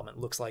game development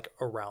looks like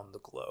around the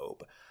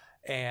globe.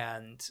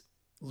 And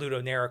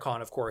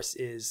LudoNarraCon, of course,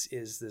 is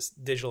this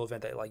digital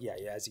event that,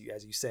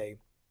 as you say,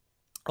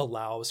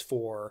 allows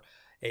for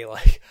a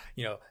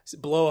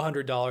below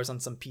 $100 on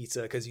some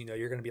pizza, because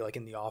you're going to be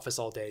in the office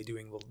all day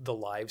doing the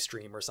live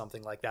stream or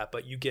something like that.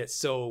 But you get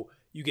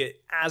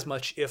as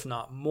much, if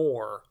not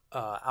more,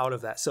 out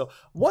of that. So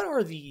what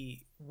are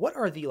the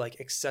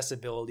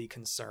accessibility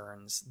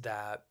concerns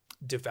that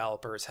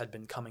developers had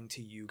been coming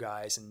to you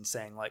guys and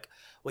saying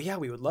well, yeah,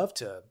 we would love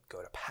to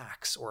go to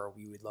PAX, or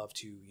we would love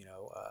to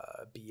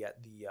be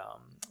at the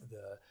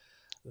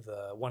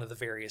one of the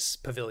various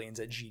pavilions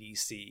at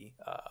GDC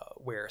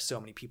where so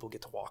many people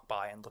get to walk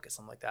by and look at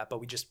something like that, but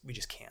we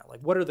just can't.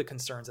 What are the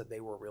concerns that they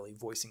were really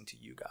voicing to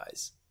you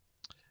guys?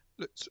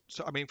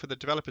 So I mean, for the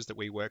developers that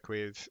we work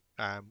with,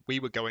 we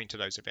were going to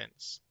those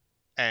events.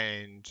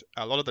 And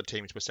a lot of the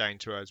teams were saying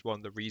to us one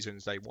of the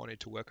reasons they wanted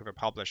to work with a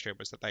publisher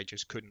was that they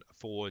just couldn't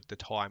afford the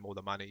time or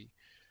the money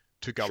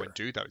to go and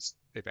do those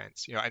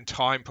events. And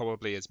time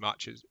probably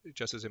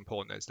just as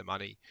important as the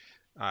money.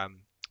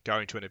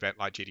 Going to an event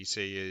like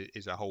GDC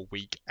is a whole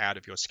week out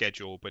of your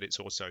schedule, but it's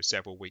also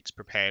several weeks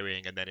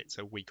preparing, and then it's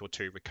a week or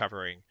two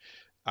recovering.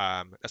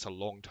 That's a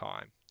long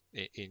time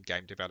in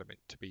game development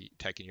to be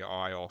taking your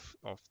eye off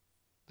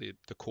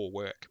the core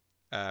work.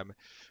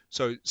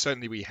 So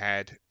certainly we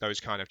had those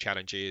kind of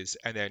challenges,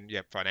 and then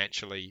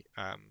financially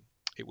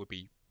it would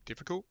be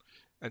difficult.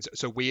 And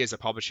so we as a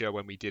publisher,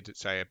 when we did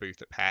say a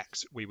booth at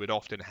PAX, we would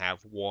often have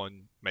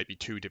one, maybe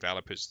two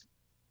developers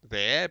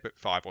there, but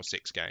 5 or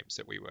 6 games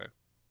that we were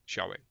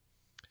showing.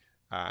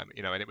 And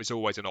it was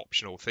always an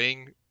optional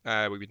thing.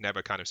 We would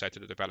never kind of say to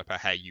the developer,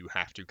 hey, you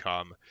have to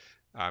come.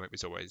 It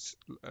was always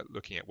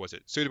looking at, was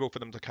it suitable for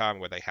them to come?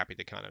 Were they happy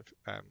to kind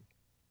of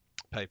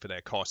pay for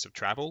their costs of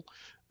travel?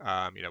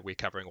 We're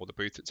covering all the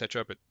booths,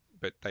 etc.,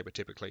 but they would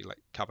typically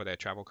cover their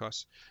travel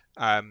costs.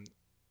 And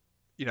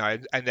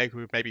they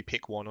would maybe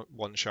pick one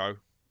show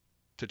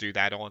to do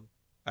that on,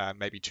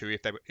 maybe 2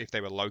 if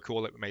they were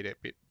local. It made it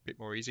a bit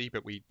more easy.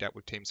 But we dealt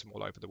with teams from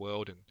all over the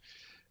world,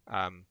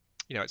 and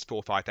it's $4,000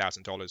 or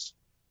 $5,000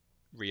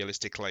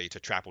 realistically to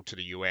travel to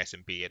the US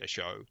and be at a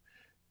show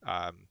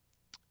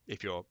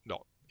if you're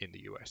not in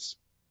the US.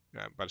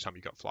 By the time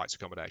you've got flights,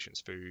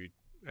 accommodations, food,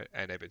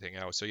 and everything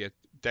else. So yeah,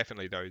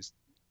 definitely those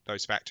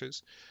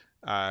factors.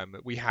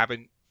 We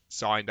haven't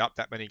signed up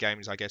that many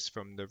games, I guess,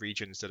 from the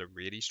regions that are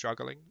really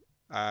struggling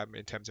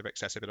in terms of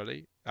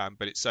accessibility.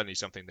 But it's certainly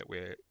something that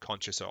we're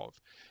conscious of,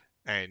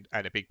 and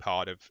a big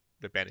part of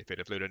the benefit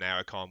of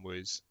LudoNarraCon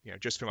was,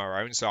 just from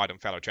our own side on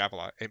Fellow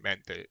Traveller, it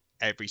meant that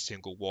every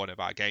single one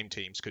of our game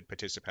teams could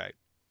participate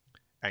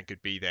and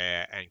could be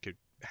there and could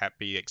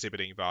be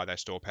exhibiting via their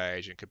store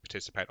page and could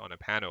participate on a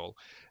panel.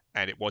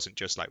 And it wasn't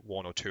just like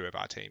one or two of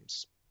our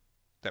teams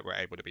that were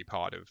able to be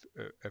part of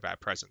our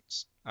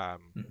presence.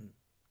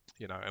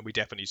 And we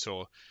definitely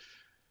saw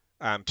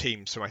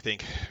teams from, I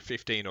think,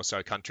 15 or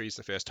so countries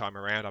the first time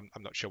around.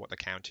 I'm not sure what the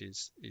count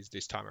is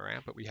this time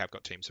around, but we have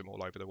got teams from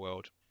all over the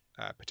world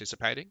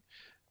participating.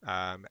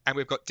 And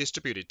we've got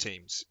distributed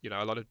teams.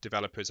 A lot of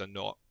developers are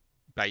not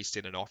based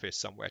in an office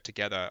somewhere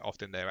together.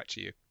 Often they're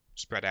actually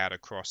spread out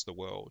across the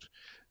world.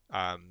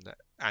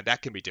 And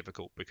that can be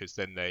difficult because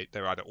then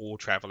they're either all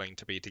traveling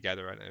to be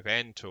together at an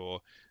event,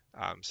 or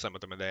some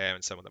of them are there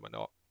and some of them are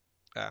not.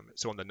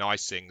 So one of the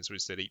nice things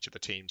was that each of the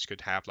teams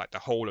could have like the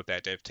whole of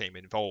their dev team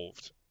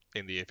involved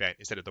in the event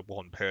instead of the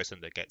one person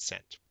that gets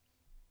sent.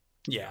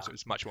 Yeah. So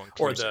it's much more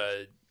inclusive.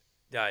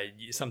 Or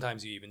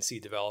sometimes you even see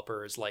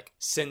developers like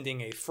sending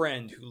a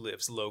friend who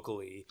lives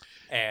locally,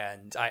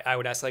 and I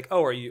would ask like,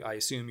 oh, I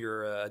assume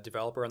you're a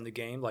developer on the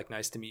game, like,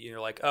 nice to meet you. And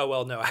you're like, oh,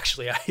 well, no,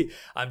 actually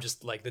I'm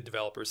just like the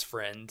developer's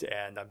friend,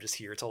 and I'm just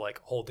here to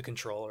like hold the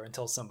controller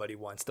until somebody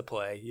wants to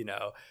play,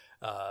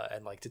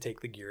 and like to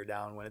take the gear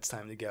down when it's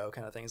time to go,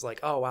 kind of thing. It's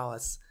like, oh wow,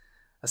 that's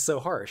so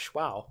harsh.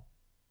 Wow.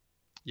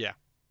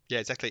 Yeah,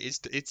 exactly.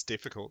 It's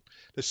difficult.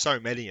 There's so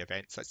many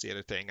events. That's the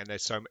other thing. And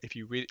if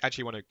you really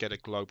actually want to get a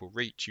global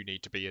reach, you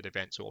need to be at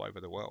events all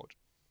over the world.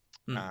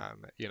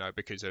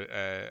 Because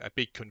a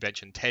big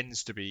convention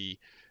tends to be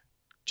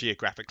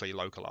geographically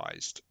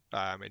localized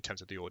in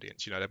terms of the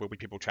audience. There will be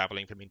people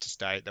traveling from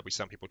interstate. There'll be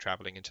some people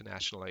traveling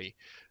internationally,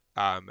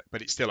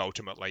 but it's still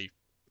ultimately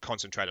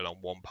concentrated on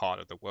one part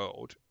of the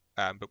world.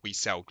 But we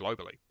sell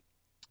globally.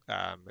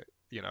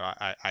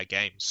 Our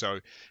games. So,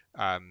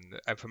 and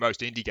for most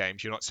indie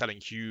games, you're not selling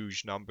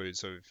huge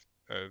numbers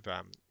of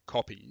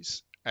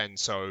copies, and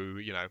so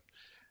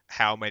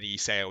how many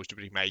sales do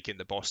we make in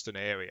the Boston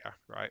area,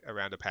 right,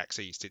 around the PAX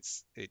East?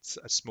 It's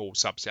a small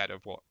subset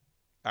of what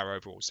our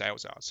overall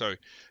sales are. So,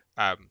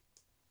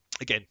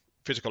 again,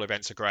 physical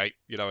events are great,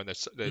 and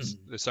there's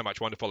so much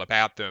wonderful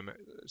about them.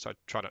 So I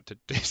try not to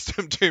diss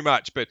them too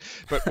much, but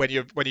when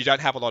you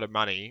don't have a lot of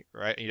money,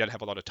 right, and you don't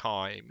have a lot of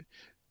time,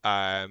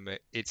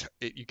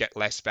 you get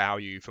less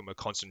value from a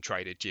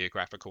concentrated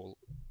geographical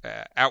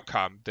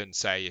outcome than,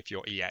 say, if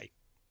you're EA,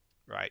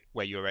 right,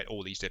 where you're at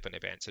all these different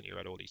events and you're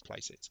at all these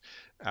places.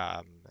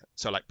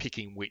 So like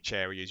picking which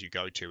areas you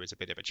go to is a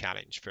bit of a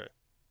challenge for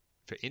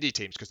indie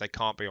teams because they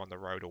can't be on the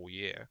road all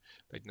year.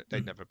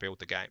 They'd never build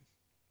the game.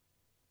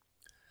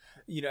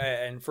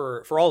 And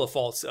for all the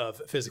faults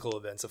of physical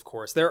events, of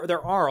course,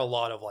 there are a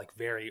lot of like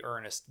very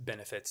earnest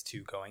benefits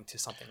to going to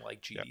something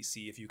like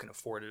GDC if you can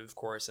afford it, of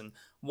course. And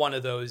one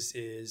of those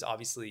is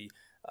obviously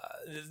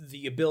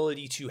the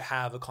ability to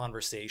have a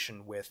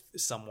conversation with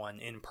someone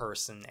in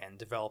person and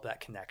develop that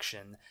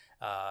connection.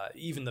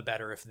 Even the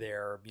better if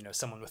they're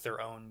someone with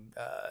their own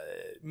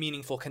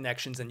meaningful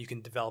connections, and you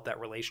can develop that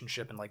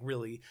relationship and like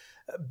really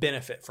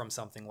benefit from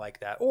something like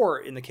that. Or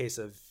in the case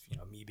of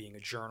me being a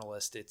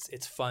journalist,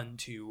 it's fun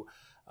to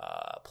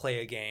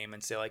play a game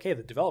and say like, hey,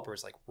 the developer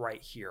is like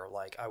right here.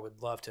 Like I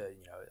would love to,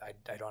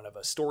 I don't have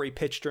a story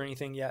pitched or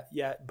anything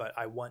yet, but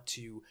I want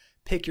to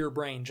pick your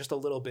brain just a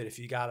little bit if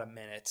you got a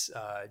minute,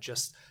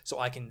 just so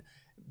I can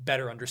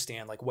better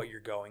understand like what you're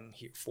going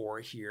for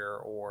here,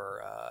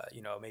 or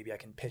maybe I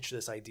can pitch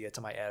this idea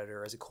to my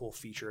editor as a cool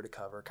feature to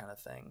cover, kind of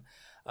thing.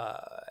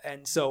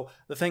 And so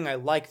the thing I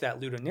like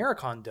that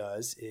LudoNarraCon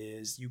does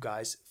is you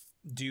guys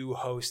do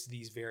host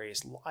these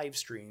various live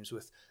streams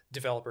with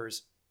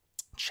developers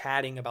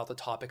chatting about the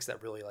topics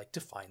that really like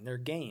define their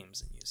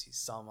games, and you see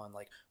some on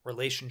like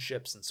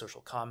relationships and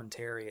social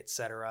commentary,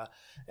 etc.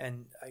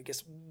 And I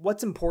guess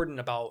what's important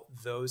about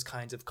those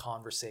kinds of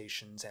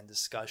conversations and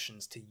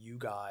discussions to you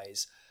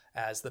guys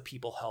as the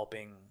people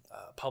helping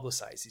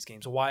publicize these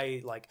games?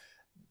 Why, like,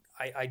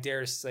 I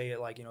dare to say it,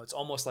 like, it's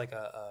almost like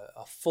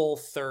a full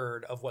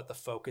third of what the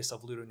focus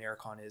of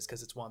LudoNarraCon is,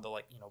 because it's one of the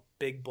like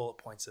big bullet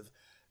points of,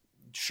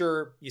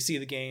 sure, you see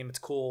the game, it's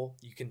cool,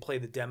 you can play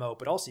the demo,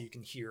 but also you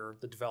can hear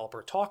the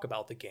developer talk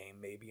about the game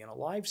maybe in a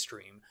live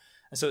stream.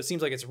 And so it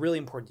seems like it's really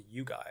important to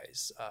you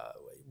guys.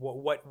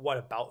 What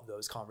about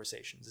those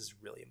conversations is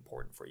really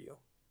important for you?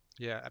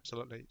 Yeah,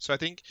 absolutely. So I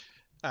think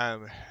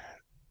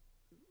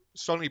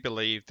strongly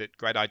believe that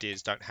great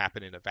ideas don't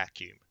happen in a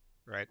vacuum,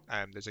 right?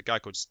 There's a guy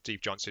called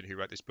Steve Johnson who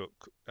wrote this book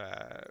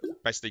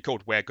basically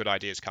called Where Good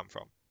Ideas Come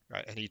From,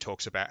 right? And he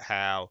talks about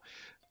how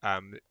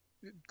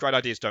great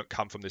ideas don't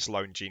come from this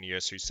lone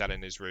genius who's sat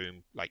in his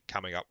room, like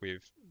coming up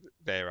with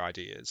their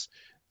ideas.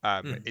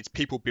 It's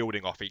people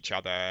building off each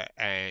other,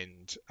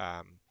 and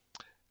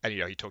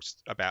he talks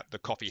about the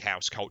coffee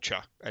house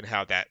culture and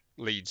how that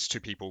leads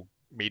to people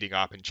meeting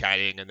up and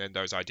chatting, and then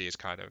those ideas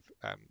kind of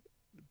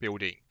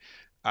building.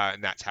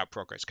 And that's how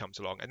progress comes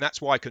along. And that's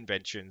why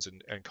conventions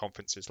and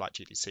conferences like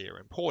GDC are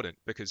important,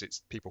 because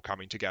it's people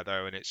coming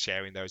together and it's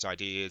sharing those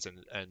ideas,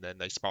 and then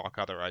they spark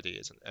other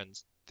ideas, and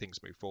things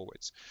move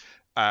forwards.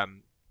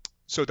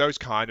 So those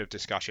kind of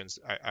discussions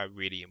are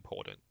really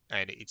important,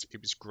 and it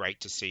was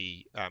great to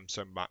see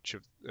so much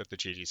of the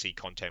GDC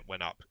content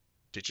went up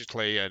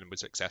digitally and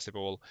was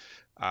accessible,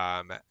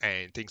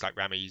 and things like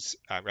Rami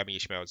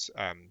Ishmael's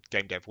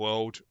Game Dev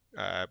World,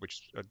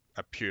 which is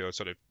a pure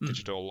sort of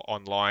digital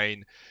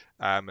online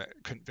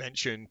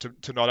convention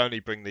to not only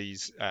bring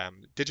these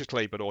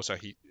digitally, but also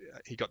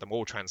he got them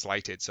all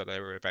translated so they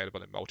were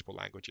available in multiple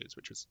languages,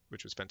 which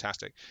was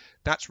fantastic.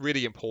 That's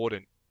really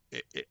important.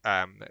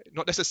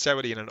 Not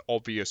necessarily in an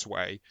obvious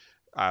way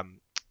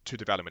to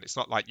development. It's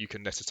not like you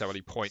can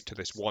necessarily point to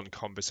this one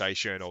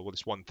conversation or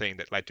this one thing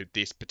that led to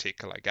this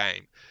particular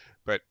game,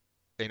 but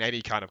in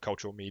any kind of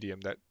cultural medium,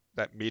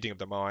 that meeting of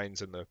the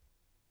minds and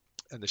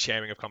the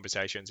sharing of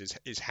conversations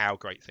is how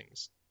great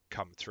things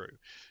come through.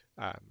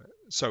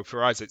 So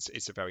for us,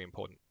 it's a very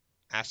important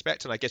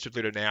aspect. And I guess with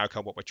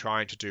LudoNarraCon, what we're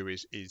trying to do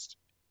is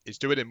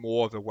do it in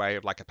more of a way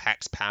of like a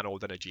PAX panel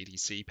than a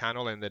GDC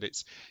panel, and that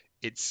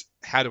it's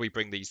how do we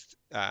bring these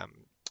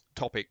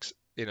topics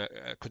in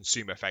a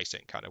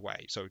consumer-facing kind of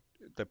way. So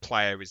the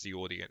player is the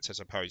audience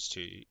as opposed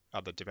to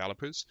other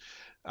developers,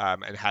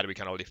 and how do we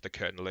kind of lift the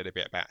curtain a little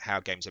bit about how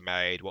games are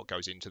made, what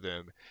goes into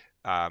them.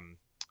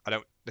 I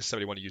don't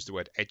necessarily want to use the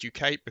word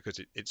educate because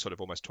it sort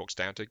of almost talks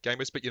down to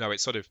gamers, but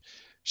it's sort of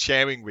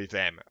sharing with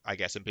them, I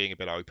guess, and being a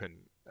bit open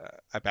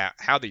about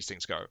how these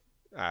things go,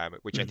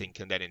 which I think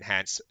can then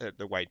enhance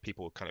the way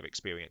people kind of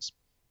experience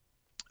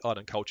art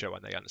and culture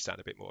when they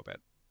understand a bit more about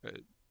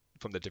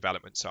from the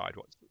development side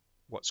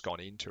what's gone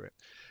into it.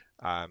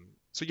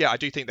 So yeah, I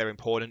do think they're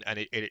important, and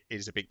it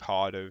is a big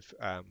part of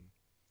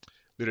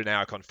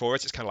LudoNarraCon for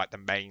us. It's kind of like the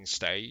main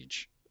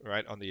stage,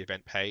 right, on the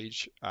event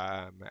page,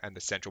 and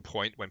the central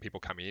point when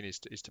people come in is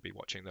to be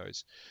watching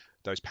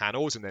those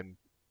panels, and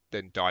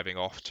then diving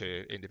off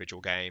to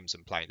individual games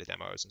and playing the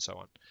demos and so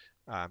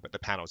on. But the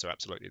panels are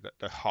absolutely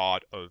the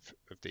heart of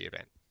the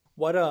event.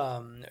 What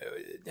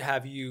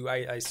have you? I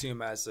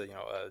assume as the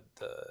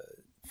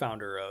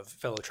founder of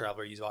Fellow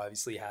Traveler, you've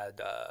obviously had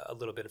a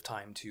little bit of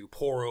time to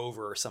pore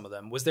over some of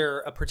them. Was there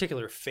a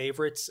particular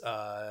favorite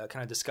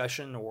kind of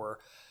discussion or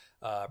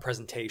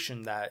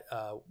presentation that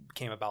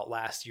came about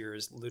last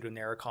year's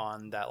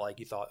LudoNarraCon that like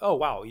you thought, oh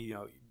wow,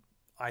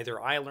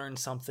 either I learned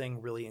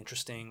something really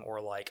interesting,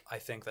 or like I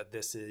think that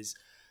this is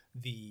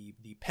the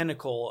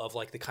pinnacle of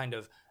like the kind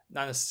of,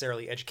 not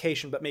necessarily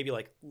education, but maybe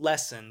like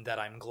lesson that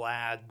I'm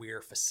glad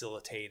we're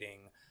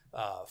facilitating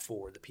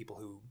for the people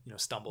who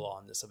stumble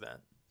on this event?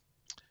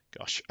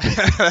 Gosh,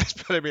 that's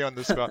putting me on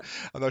the spot.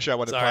 I'm not sure I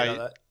want to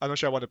play. I'm not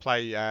sure I want to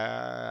play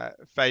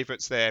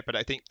favorites there, but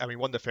I mean,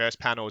 one of the first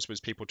panels was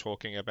people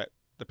talking about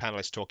the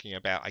panelists talking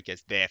about, I guess,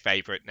 their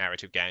favorite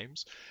narrative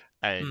games,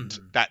 and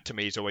that to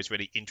me is always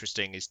really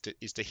interesting. Is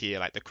to hear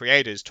like the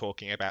creators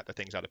talking about the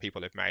things other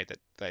people have made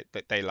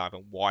that they love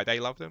and why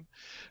they love them.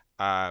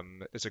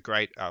 There's a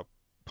great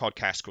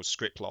podcast called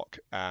Script Lock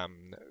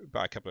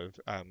by a couple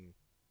of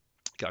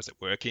guys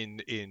that work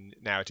in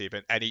narrative,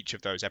 and each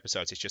of those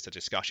episodes is just a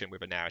discussion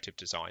with a narrative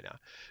designer,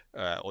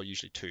 or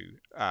usually two.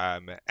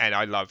 And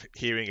I love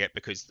hearing it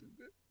because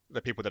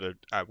the people that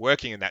are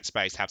working in that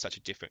space have such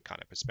a different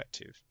kind of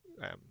perspective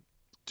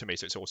to me.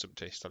 So it's awesome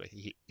to sort of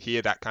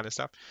hear that kind of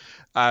stuff.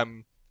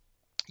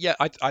 Yeah,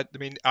 I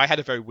mean, I had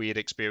a very weird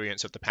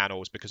experience of the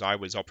panels because I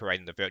was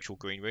operating the virtual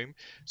green room.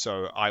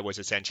 So I was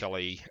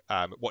essentially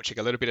watching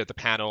a little bit of the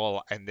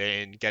panel and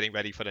then getting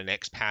ready for the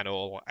next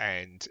panel,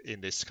 and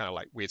in this kind of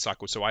like weird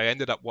cycle. So I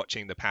ended up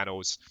watching the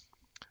panels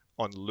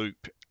on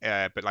loop,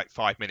 but like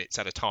 5 minutes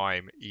at a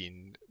time,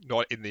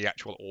 not in the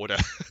actual order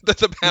that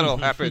the panel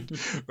happened,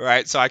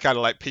 right? So I kind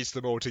of like pieced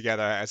them all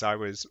together as I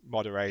was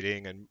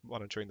moderating and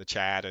monitoring the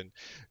chat and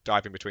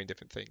diving between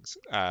different things.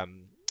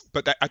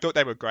 But I thought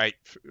they were great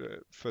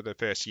for the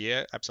first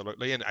year,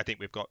 absolutely, and I think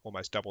we've got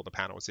almost double the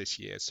panels this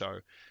year. So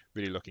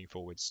really looking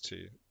forwards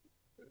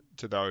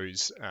to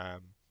those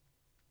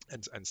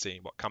and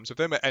seeing what comes of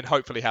them, and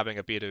hopefully having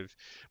a bit of.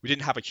 We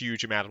didn't have a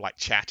huge amount of like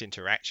chat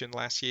interaction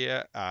last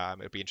year.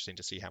 It'll be interesting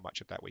to see how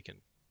much of that we can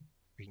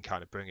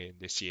kind of bring in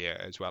this year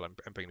as well,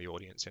 and bring the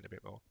audience in a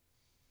bit more.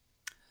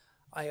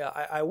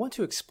 I want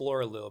to explore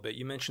a little bit.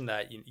 You mentioned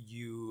that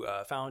you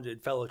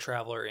founded Fellow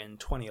Traveler in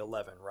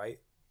 2011, right?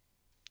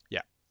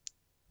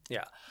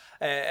 Yeah.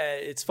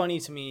 It's funny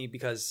to me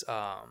because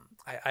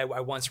I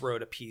once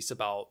wrote a piece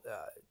about,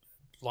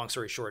 long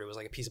story short, it was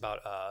like a piece about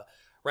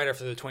right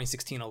after the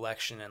 2016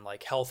 election and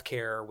like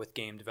healthcare with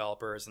game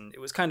developers. And it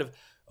was kind of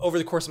over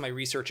the course of my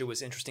research, it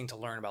was interesting to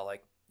learn about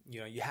like,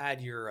 you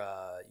had your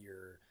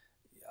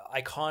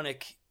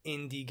iconic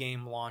indie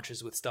game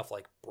launches with stuff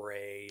like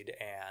Braid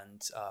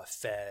and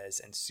Fez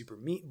and Super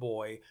Meat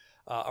Boy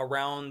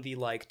around the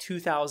like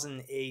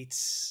 2008,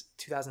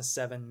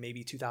 2007,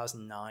 maybe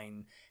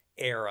 2009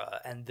 era,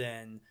 and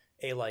then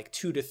a like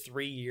 2 to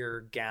 3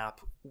 year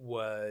gap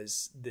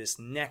was this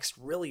next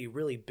really,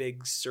 really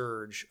big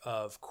surge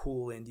of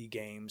cool indie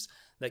games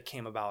that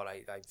came about.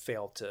 I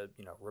failed to,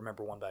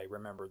 remember one, but I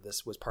remember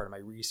this was part of my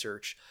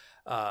research.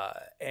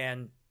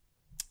 And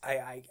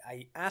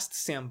I asked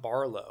Sam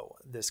Barlow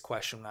this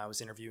question when I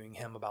was interviewing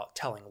him about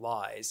Telling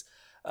Lies.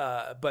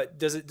 But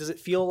does it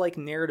feel like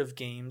narrative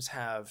games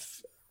have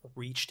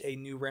reached a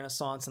new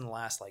renaissance in the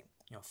last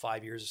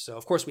 5 years or so?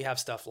 Of course, we have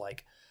stuff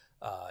like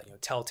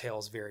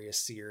Telltale's various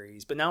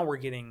series, but now we're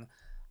getting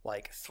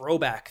like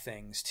throwback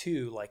things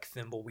too, like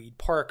Thimbleweed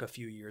Park a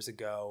few years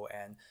ago,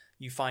 and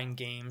you find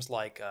games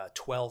like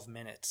 12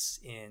 Minutes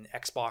in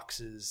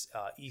Xbox's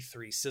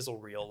E3 sizzle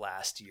reel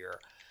last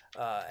year.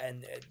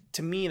 And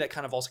to me, that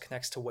kind of also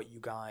connects to what you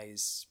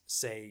guys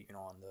say,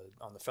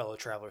 on the Fellow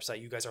Traveler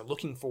site. You guys are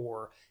looking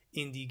for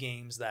indie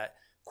games that,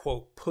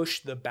 quote,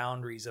 push the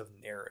boundaries of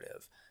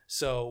narrative.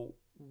 So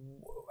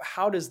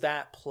how does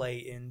that play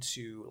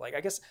into, like, I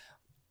guess,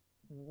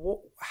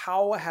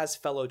 how has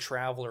Fellow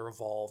Traveler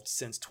evolved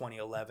since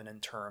 2011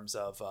 in terms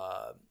of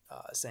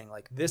saying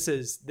like this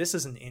is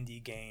an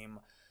indie game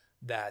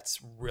that's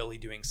really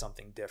doing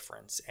something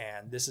different,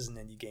 and this is an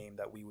indie game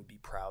that we would be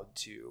proud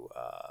to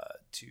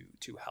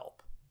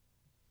help?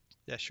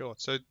 Yeah, sure.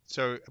 So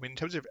I mean, in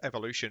terms of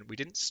evolution, we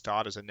didn't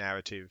start as a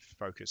narrative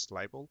focused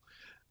label.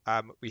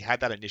 We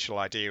had that initial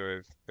idea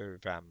of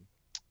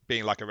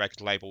being like a record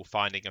label,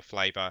 finding a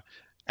flavor,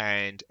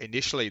 and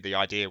initially the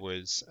idea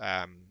was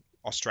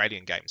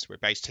Australian games. We're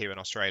based here in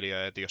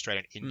Australia. The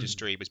Australian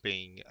industry was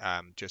being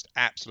just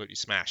absolutely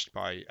smashed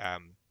by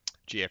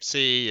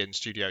GFC and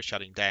studios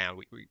shutting down.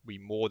 We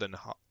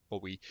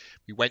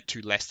went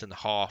to less than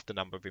half the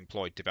number of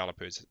employed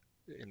developers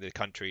in the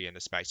country in the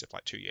space of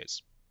like 2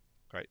 years.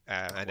 Right,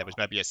 and there was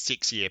maybe a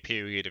 6-year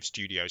period of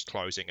studios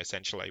closing,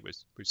 essentially,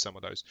 with some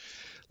of those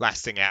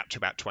lasting out to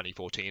about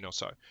 2014 or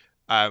so.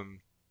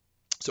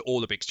 So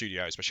all the big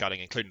studios were shutting,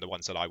 including the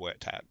ones that I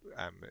worked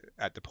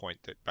at the point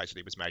that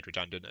basically was made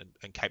redundant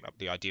and came up with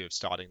the idea of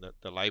starting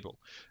the label.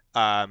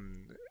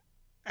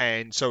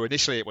 And so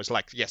initially it was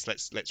like, yes,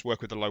 let's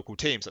work with the local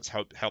teams. Let's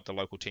help the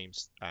local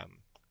teams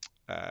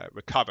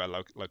recover,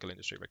 local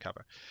industry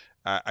recover.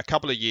 A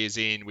couple of years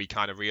in, we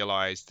kind of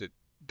realized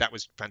that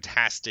was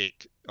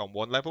fantastic on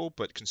one level,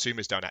 but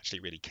consumers don't actually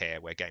really care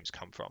where games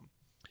come from.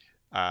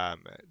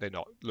 They're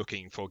not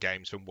looking for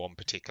games from one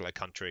particular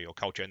country or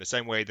culture in the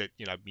same way that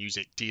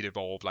music did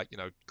evolve, like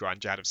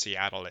grunge out of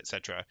Seattle,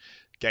 etc.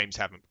 Games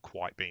haven't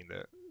quite been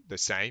the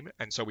same,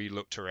 and so we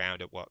looked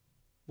around at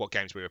what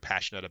games we were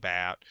passionate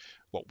about,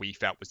 what we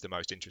felt was the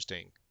most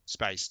interesting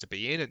space to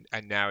be in,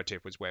 and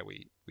narrative was where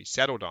we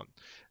settled on.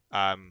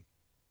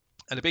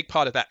 And a big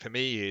part of that for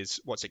me is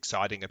what's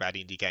exciting about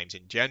indie games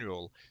in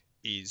general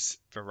is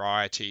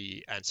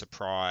variety and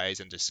surprise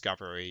and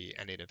discovery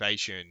and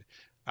innovation.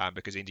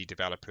 Because indie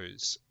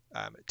developers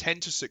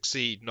tend to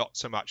succeed not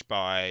so much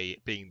by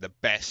being the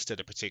best at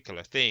a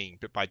particular thing,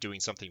 but by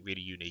doing something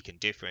really unique and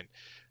different,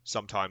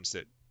 sometimes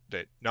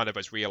that none of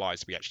us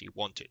realized we actually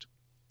wanted,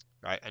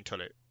 right,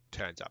 until it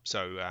turns up.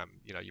 So,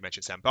 you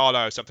mentioned Sam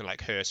Barlow, something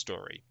like Her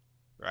Story,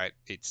 right?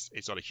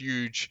 It's not a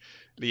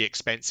hugely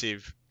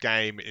expensive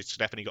game. It's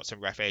definitely got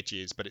some rough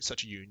edges, but it's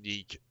such a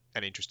unique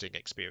and interesting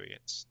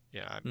experience.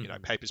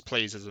 Papers,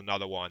 Please is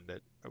another one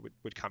that I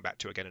would come back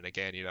to again and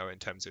again, in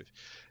terms of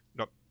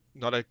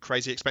not a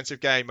crazy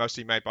expensive game,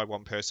 mostly made by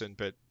one person,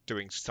 but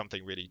doing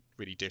something really,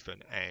 really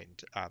different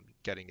and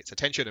getting its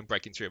attention and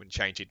breaking through and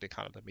changing the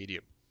kind of the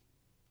medium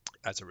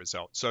as a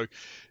result. So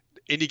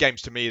indie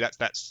games, to me,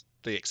 that's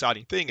the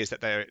exciting thing, is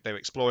that they're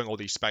exploring all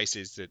these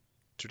spaces that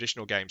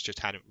traditional games just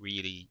hadn't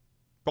really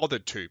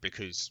bothered to,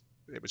 because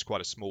it was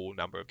quite a small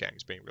number of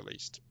games being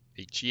released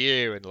each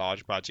year and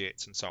large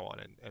budgets and so on,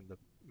 and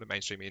the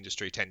mainstream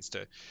industry tends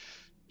to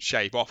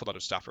shave off a lot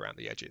of stuff around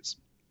the edges,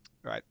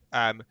 right?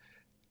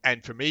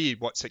 And for me,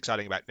 what's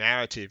exciting about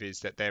narrative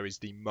is that there is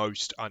the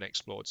most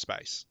unexplored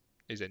space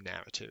is in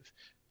narrative.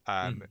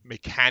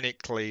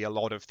 Mechanically, a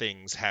lot of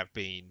things have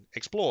been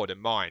explored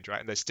and mined, right?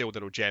 And there's still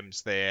little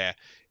gems there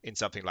in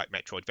something like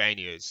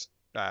Metroidvanias,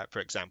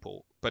 for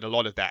example. But a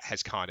lot of that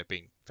has kind of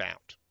been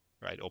found,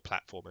 right? Or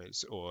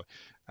platformers or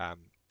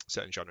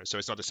certain genres. So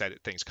it's not to say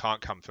that things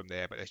can't come from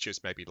there, but there's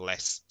just maybe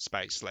less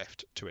space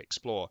left to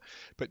explore.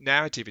 But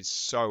narrative is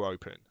so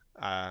open.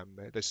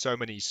 There's so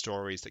many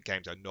stories that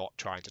games are not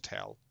trying to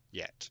tell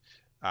yet,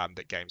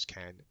 that games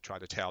can try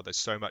to tell. There's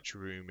so much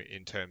room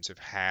in terms of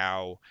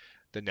how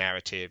the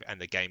narrative and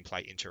the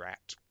gameplay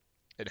interact,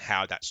 and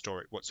how that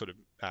story, what sort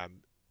of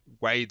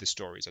way the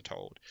stories are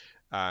told.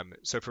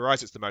 So for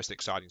us, it's the most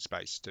exciting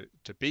space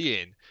to be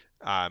in,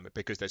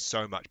 because there's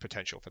so much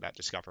potential for that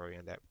discovery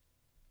and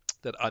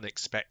that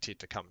unexpected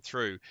to come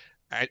through,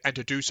 and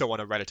to do so on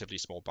a relatively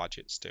small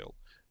budget still.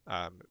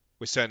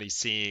 We're certainly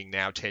seeing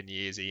now, 10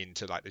 years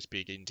into like this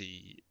big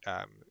indie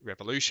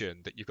revolution,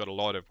 that you've got a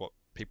lot of what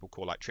people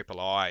call like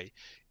triple-I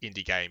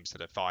indie games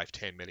that are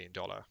 $5-10 million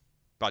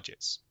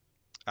budgets,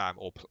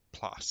 or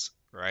plus,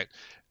 right?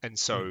 And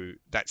so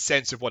that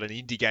sense of what an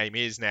indie game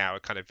is now,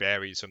 it kind of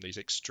varies from these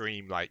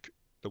extreme, like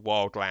the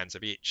Wildlands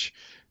of itch,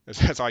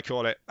 as I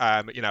call it,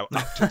 up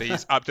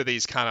to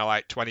these kind of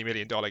like $20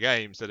 million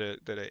games that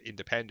are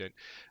independent.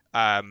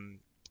 Um,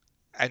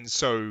 and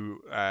so,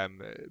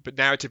 but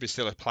narrative is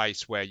still a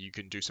place where you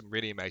can do some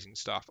really amazing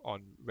stuff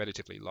on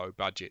relatively low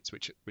budgets,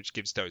 which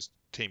gives those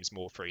teams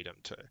more freedom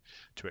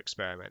to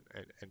experiment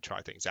and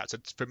try things out. So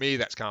for me,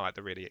 that's kind of like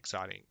the really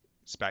exciting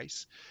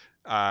space.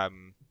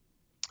 Um,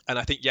 and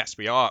I think yes,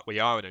 we are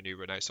in a new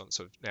renaissance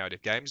of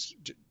narrative games,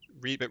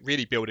 but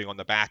really building on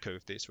the back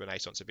of this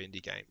renaissance of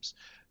indie games,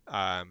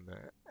 um,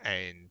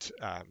 and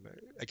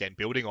again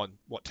building on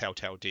what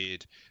Telltale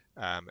did,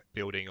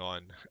 building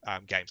on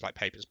games like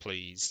Papers,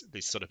 Please,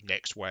 this sort of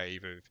next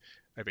wave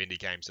of indie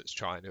games that's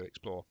trying to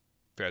explore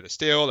further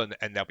still, and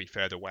there'll be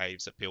further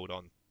waves that build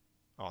on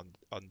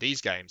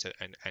these games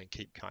and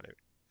keep kind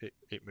of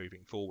it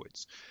moving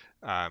forwards.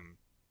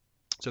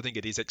 So I think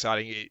it is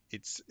exciting.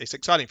 It's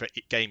exciting for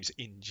games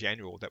in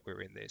general that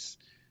we're in this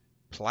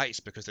place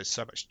because there's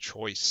so much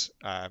choice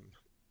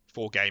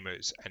for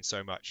gamers and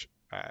so much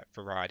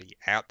variety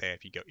out there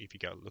if you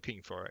go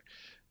looking for it.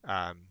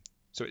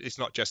 So it's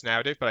not just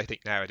narrative, but I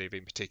think narrative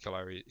in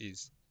particular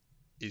is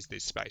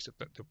this space of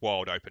the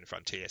wild open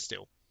frontier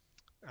still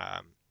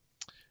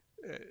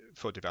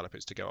for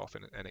developers to go off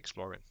and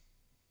explore in.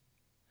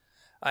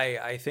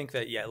 I think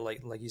that, yeah,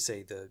 like you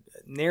say, the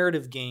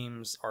narrative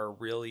games are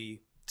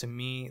really, to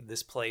me,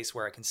 this place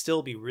where I can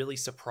still be really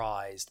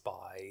surprised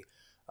by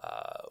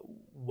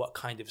what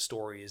kind of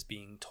story is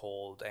being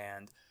told.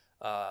 And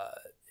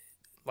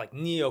like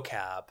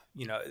Neocab,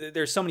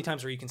 there's so many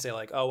times where you can say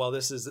like, oh well,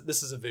 this is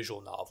a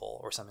visual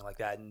novel or something like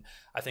that, and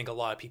I think a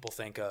lot of people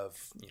think of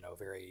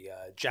very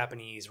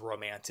Japanese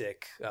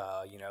romantic,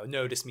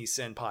 notice me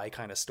senpai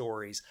kind of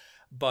stories,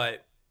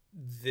 but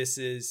this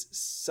is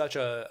such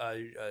a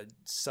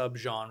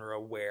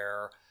subgenre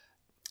where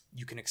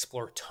you can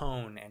explore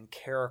tone and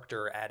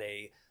character at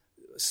a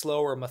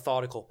slower,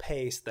 methodical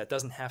pace that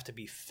doesn't have to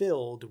be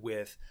filled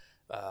with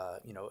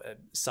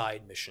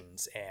side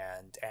missions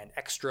and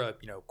extra,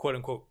 quote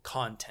unquote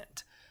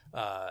content.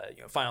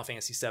 Final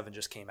Fantasy VII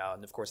just came out,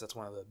 and of course that's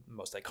one of the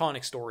most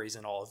iconic stories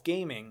in all of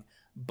gaming,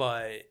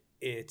 but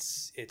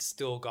it's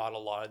still got a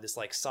lot of this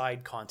like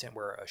side content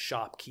where a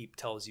shopkeep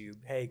tells you,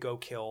 hey, go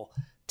kill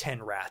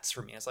 10 rats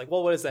for me. It's like,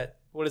 well, what does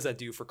that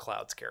do for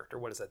Cloud's character?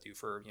 What does that do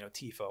for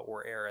Tifa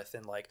or Aerith?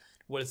 And like,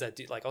 what does that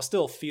do? Like, I'll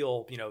still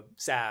feel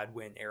sad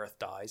when Aerith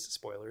dies,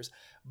 spoilers,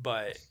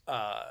 but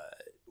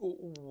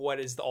what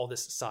is all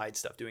this side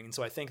stuff doing? And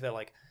so I think that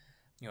like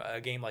a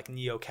game like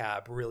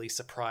Neocab really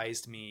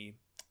surprised me,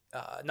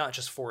 not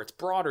just for its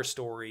broader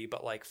story,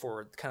 but like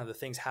for kind of the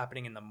things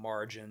happening in the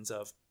margins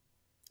of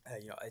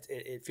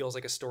it feels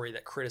like a story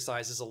that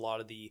criticizes a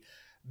lot of the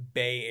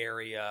Bay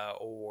Area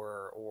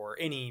or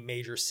any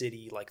major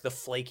city, like the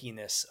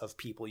flakiness of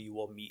people you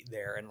will meet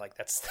there, and like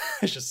that's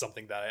just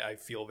something that I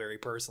feel very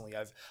personally.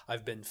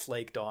 I've been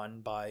flaked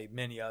on by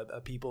many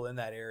people in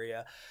that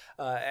area,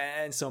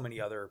 and so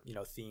many other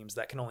themes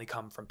that can only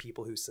come from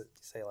people who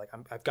say like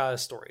I've got a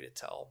story to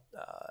tell,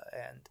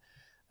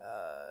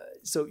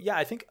 so yeah,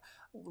 I think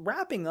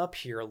wrapping up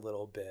here a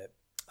little bit.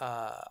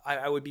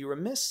 I would be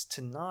remiss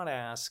to not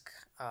ask,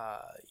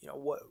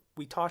 what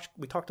we talked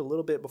a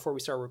little bit before we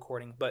started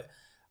recording, but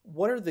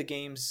what are the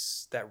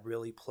games that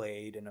really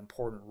played an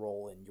important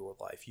role in your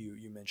life?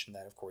 You mentioned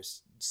that, of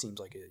course, it seems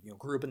like you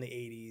grew up in the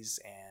 80s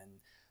and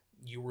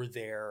you were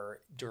there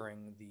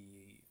during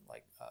the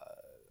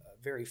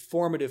very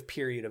formative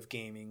period of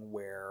gaming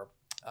where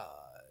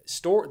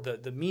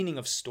the meaning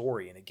of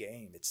story in a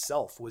game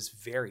itself was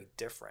very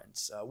different.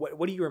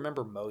 What do you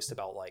remember most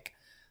about like,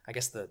 I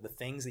guess the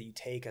things that you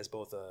take as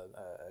both a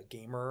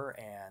gamer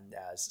and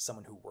as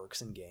someone who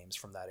works in games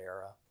from that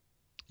era?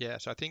 Yeah,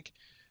 so I think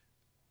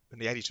in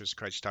the 80s was a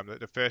crazy time.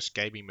 The first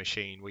gaming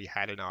machine we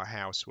had in our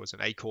house was an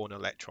Acorn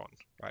Electron,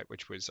 right?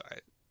 Which was,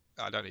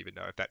 I don't even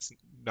know if that's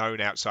known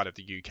outside of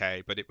the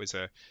UK, but it was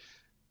a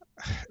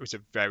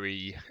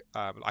very,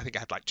 I think it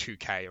had like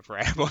 2K of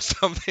RAM or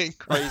something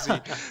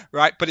crazy,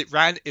 right? But it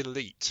ran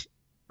Elite.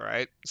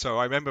 Right. So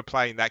I remember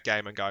playing that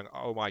game and going,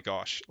 oh my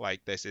gosh,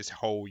 like there's this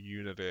whole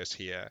universe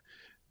here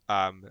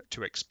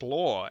to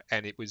explore.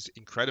 And it was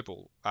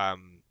incredible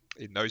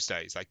in those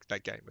days. Like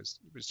that game was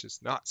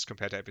just nuts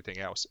compared to everything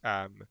else.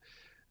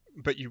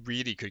 But you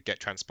really could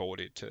get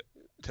transported to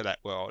that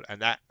world.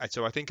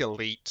 So I think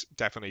Elite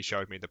definitely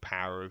showed me the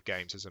power of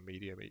games as a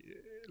medium,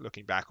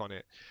 looking back on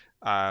it.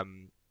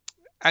 And,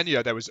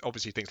 there was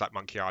obviously things like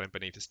Monkey Island,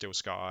 Beneath the Steel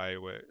Sky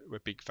were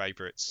big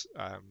favorites.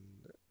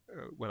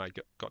 When I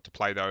got to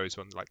play those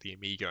on like the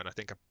Amiga, and I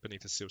think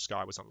Beneath the Steel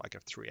Sky was on like a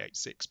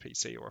 386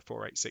 PC or a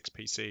 486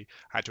 PC.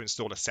 I had to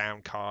install a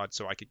sound card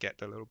so I could get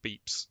the little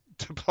beeps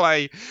to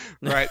play.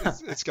 Right,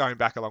 it's going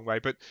back a long way,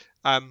 but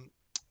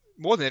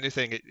more than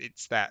anything,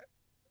 it's that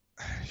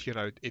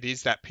it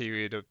is that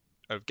period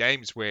of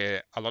games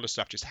where a lot of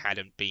stuff just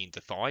hadn't been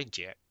defined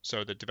yet.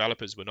 So the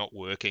developers were not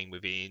working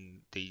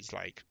within these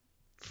like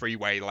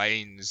freeway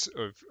lanes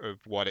of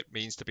what it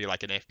means to be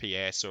like an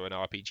FPS or an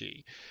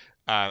RPG.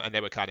 And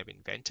they were kind of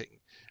inventing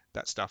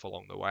that stuff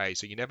along the way.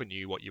 So you never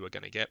knew what you were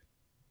going to get.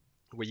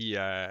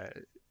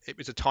 it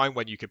was a time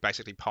when you could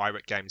basically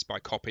pirate games by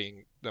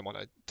copying them on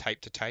a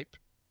tape to tape,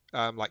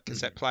 like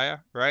cassette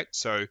player, right?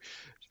 So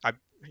I,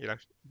 you know,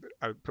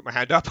 I put my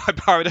hand up. I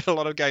pirated a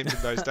lot of games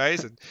in those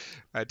days, and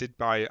I did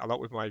buy a lot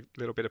with my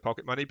little bit of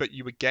pocket money. But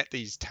you would get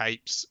these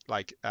tapes,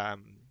 like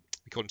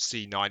we call them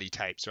C90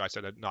 tapes, right?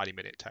 So they're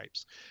 90-minute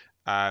tapes,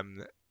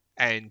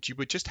 and you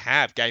would just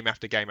have game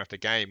after game after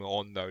game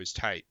on those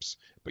tapes,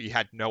 but you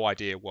had no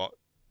idea what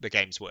the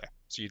games were.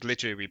 So you'd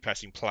literally be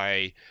pressing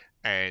play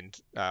and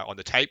on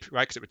the tape,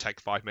 right? Because it would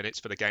take 5 minutes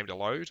for the game to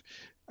load,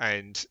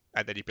 and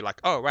then you'd be like,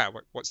 oh wow,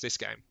 what's this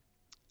game?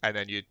 And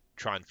then you'd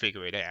try and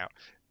figure it out,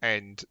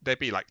 and there'd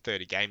be like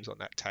 30 games on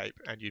that tape,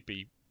 and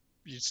you'd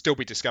still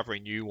be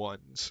discovering new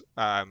ones,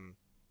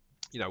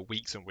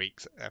 weeks and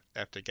weeks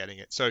after getting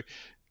it. So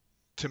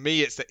to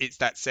me, it's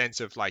that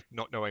sense of like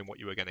not knowing what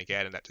you were going to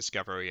get, and that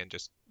discovery, and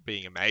just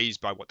being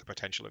amazed by what the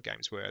potential of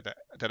games were,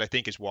 that I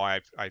think is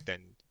why I've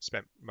then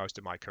spent most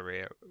of my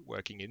career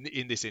working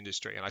in this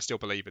industry, and I still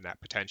believe in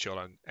that potential,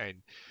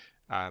 and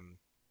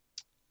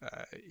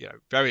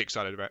very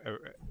excited about,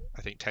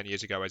 I think 10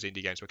 years ago as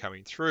indie games were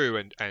coming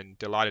through, and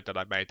delighted that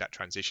I made that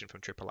transition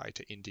from AAA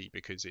to indie,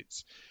 because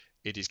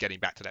it is getting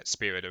back to that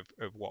spirit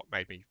of what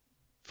made me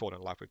fall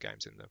in love with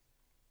games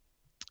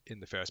in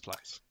the first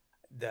place.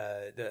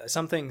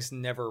 Some things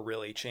never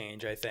really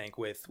change. I think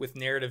with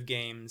narrative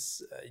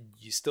games,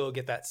 you still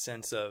get that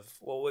sense of,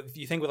 well, if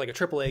you think with like a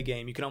AAA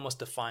game, you can almost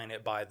define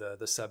it by the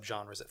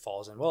subgenres it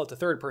falls in. Well, it's a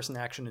third-person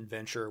action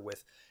adventure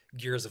with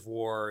Gears of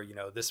War,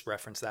 this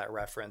reference, that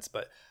reference,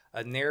 but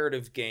a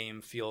narrative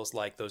game feels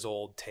like those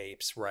old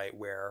tapes, right?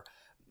 Where,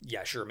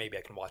 yeah, sure, maybe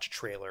I can watch a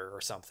trailer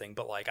or something,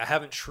 but like I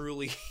haven't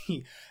truly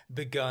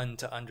begun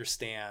to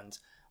understand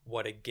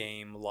what a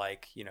game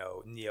like,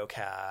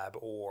 Neocab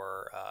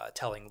or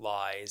Telling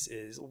Lies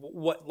is,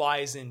 what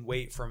lies in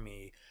wait for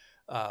me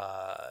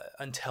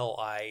until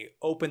I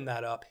open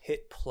that up,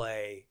 hit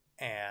play,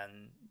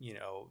 and,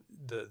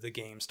 the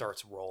game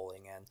starts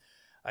rolling. And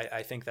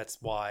I think that's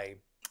why,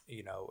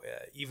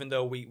 even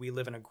though we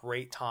live in a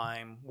great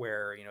time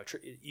where,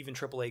 even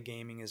AAA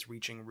gaming is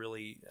reaching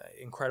really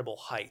incredible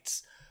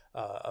heights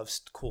of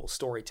cool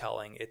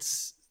storytelling,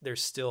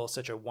 there's still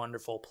such a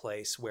wonderful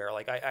place where,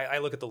 like, I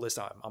look at the list.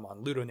 I'm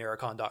on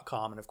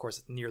LudoNarraCon.com, and of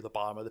course near the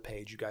bottom of the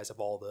page you guys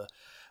have all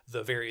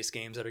the various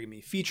games that are going to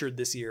be featured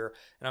this year,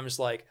 and I'm just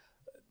like,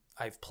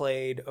 I've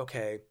played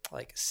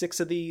like 6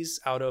 of these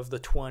out of the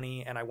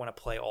 20, and I want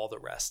to play all the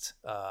rest.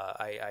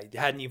 I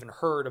hadn't even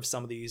heard of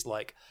some of these,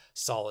 like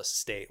Solace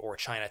State or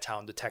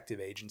Chinatown Detective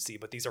Agency,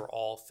 but these are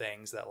all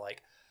things that,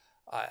 like,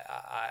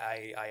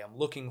 I am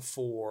looking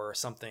for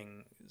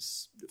something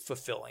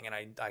fulfilling, and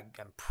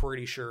I'm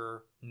pretty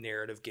sure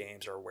narrative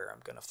games are where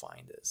I'm going to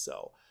find it.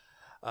 So,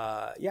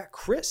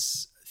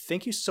 Chris,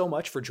 thank you so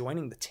much for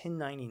joining the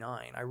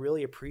 1099. I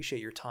really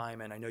appreciate your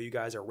time, and I know you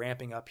guys are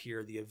ramping up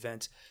here. The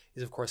event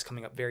is, of course,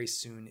 coming up very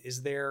soon.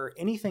 Is there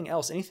anything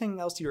else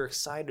you're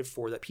excited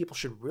for that people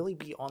should really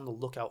be on the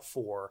lookout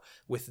for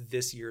with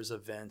this year's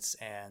events,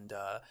 and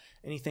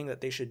anything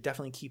that they should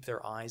definitely keep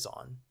their eyes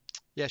on?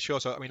 Yeah, sure.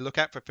 So, look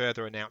out for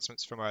further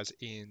announcements from us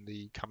in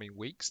the coming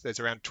weeks.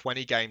 There's around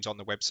 20 games on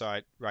the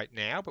website right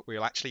now, but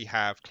we'll actually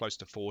have close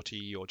to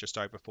 40 or just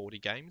over 40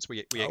 games.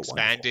 We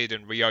expanded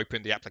and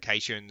reopened the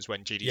applications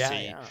when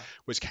GDC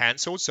was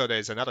cancelled. So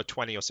there's another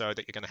 20 or so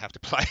that you're going to have to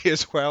play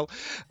as well.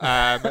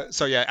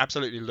 So yeah,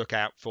 absolutely look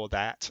out for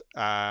that,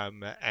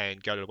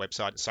 and go to the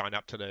website and sign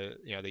up to the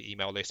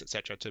email list,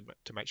 etc.,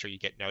 to make sure you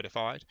get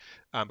notified.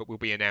 But we'll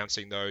be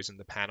announcing those and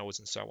the panels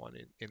and so on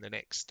in the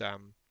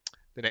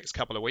next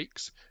couple of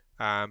weeks.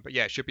 But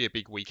yeah, it should be a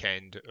big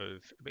weekend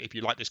if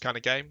you like this kind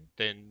of game,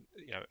 then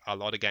a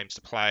lot of games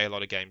to play, a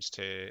lot of games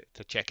to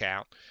check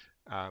out,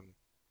 and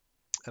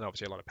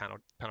obviously a lot of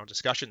panel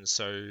discussions.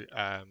 So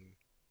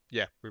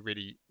we're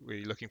really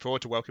looking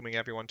forward to welcoming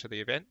everyone to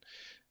the event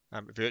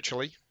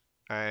virtually,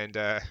 and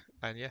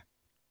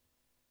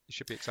it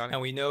should be exciting.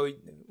 And we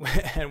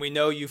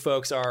know you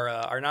folks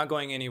are not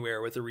going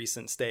anywhere with the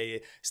recent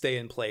stay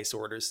in place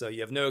orders, so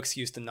you have no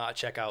excuse to not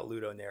check out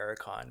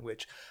LudoNarraCon,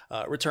 which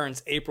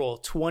returns April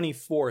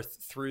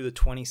 24th through the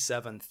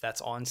 27th.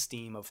 That's on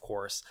Steam, of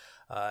course.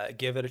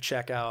 Give it a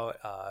check out.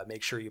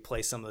 Make sure you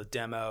play some of the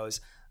demos.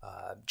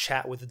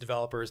 Chat with the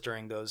developers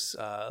during those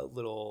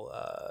little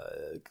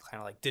kind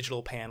of like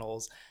digital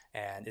panels,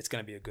 and it's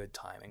going to be a good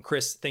time. And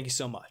Chris, thank you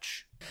so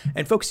much.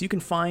 And folks, you can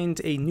find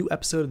a new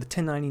episode of the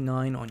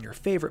 1099 on your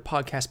favorite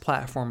podcast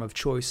platform of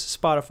choice: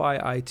 Spotify,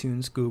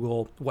 iTunes,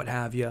 Google, what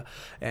have you.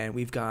 And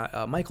we've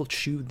got Michael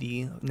Chu,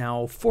 the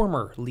now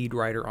former lead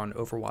writer on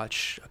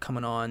Overwatch,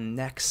 coming on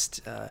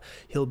next.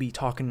 He'll be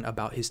talking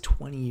about his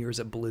 20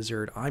 years at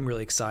Blizzard. I'm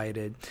really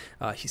excited.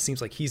 He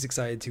seems like he's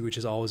excited too, which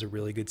is always a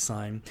really good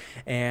sign.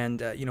 And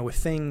with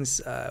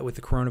things with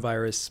the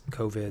coronavirus,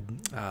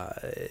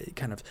 COVID,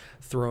 kind of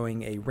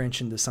throwing a wrench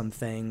into some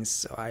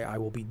things, I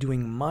will be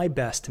doing my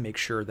best best to make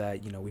sure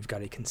that, we've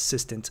got a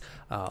consistent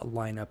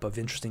lineup of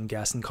interesting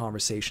guests and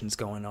conversations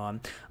going on.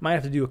 Might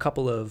have to do a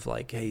couple of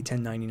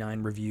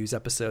 1099 reviews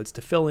episodes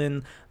to fill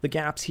in the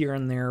gaps here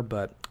and there,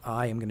 but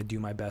I am going to do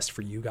my best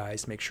for you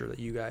guys, make sure that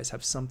you guys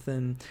have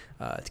something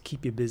to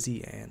keep you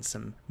busy and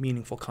some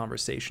meaningful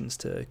conversations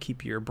to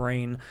keep your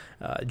brain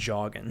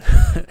jogging.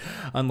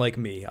 Unlike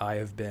me, I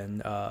have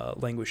been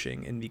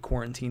languishing in the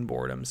quarantine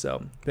boredom.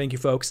 So thank you,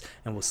 folks,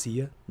 and we'll see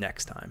you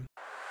next time.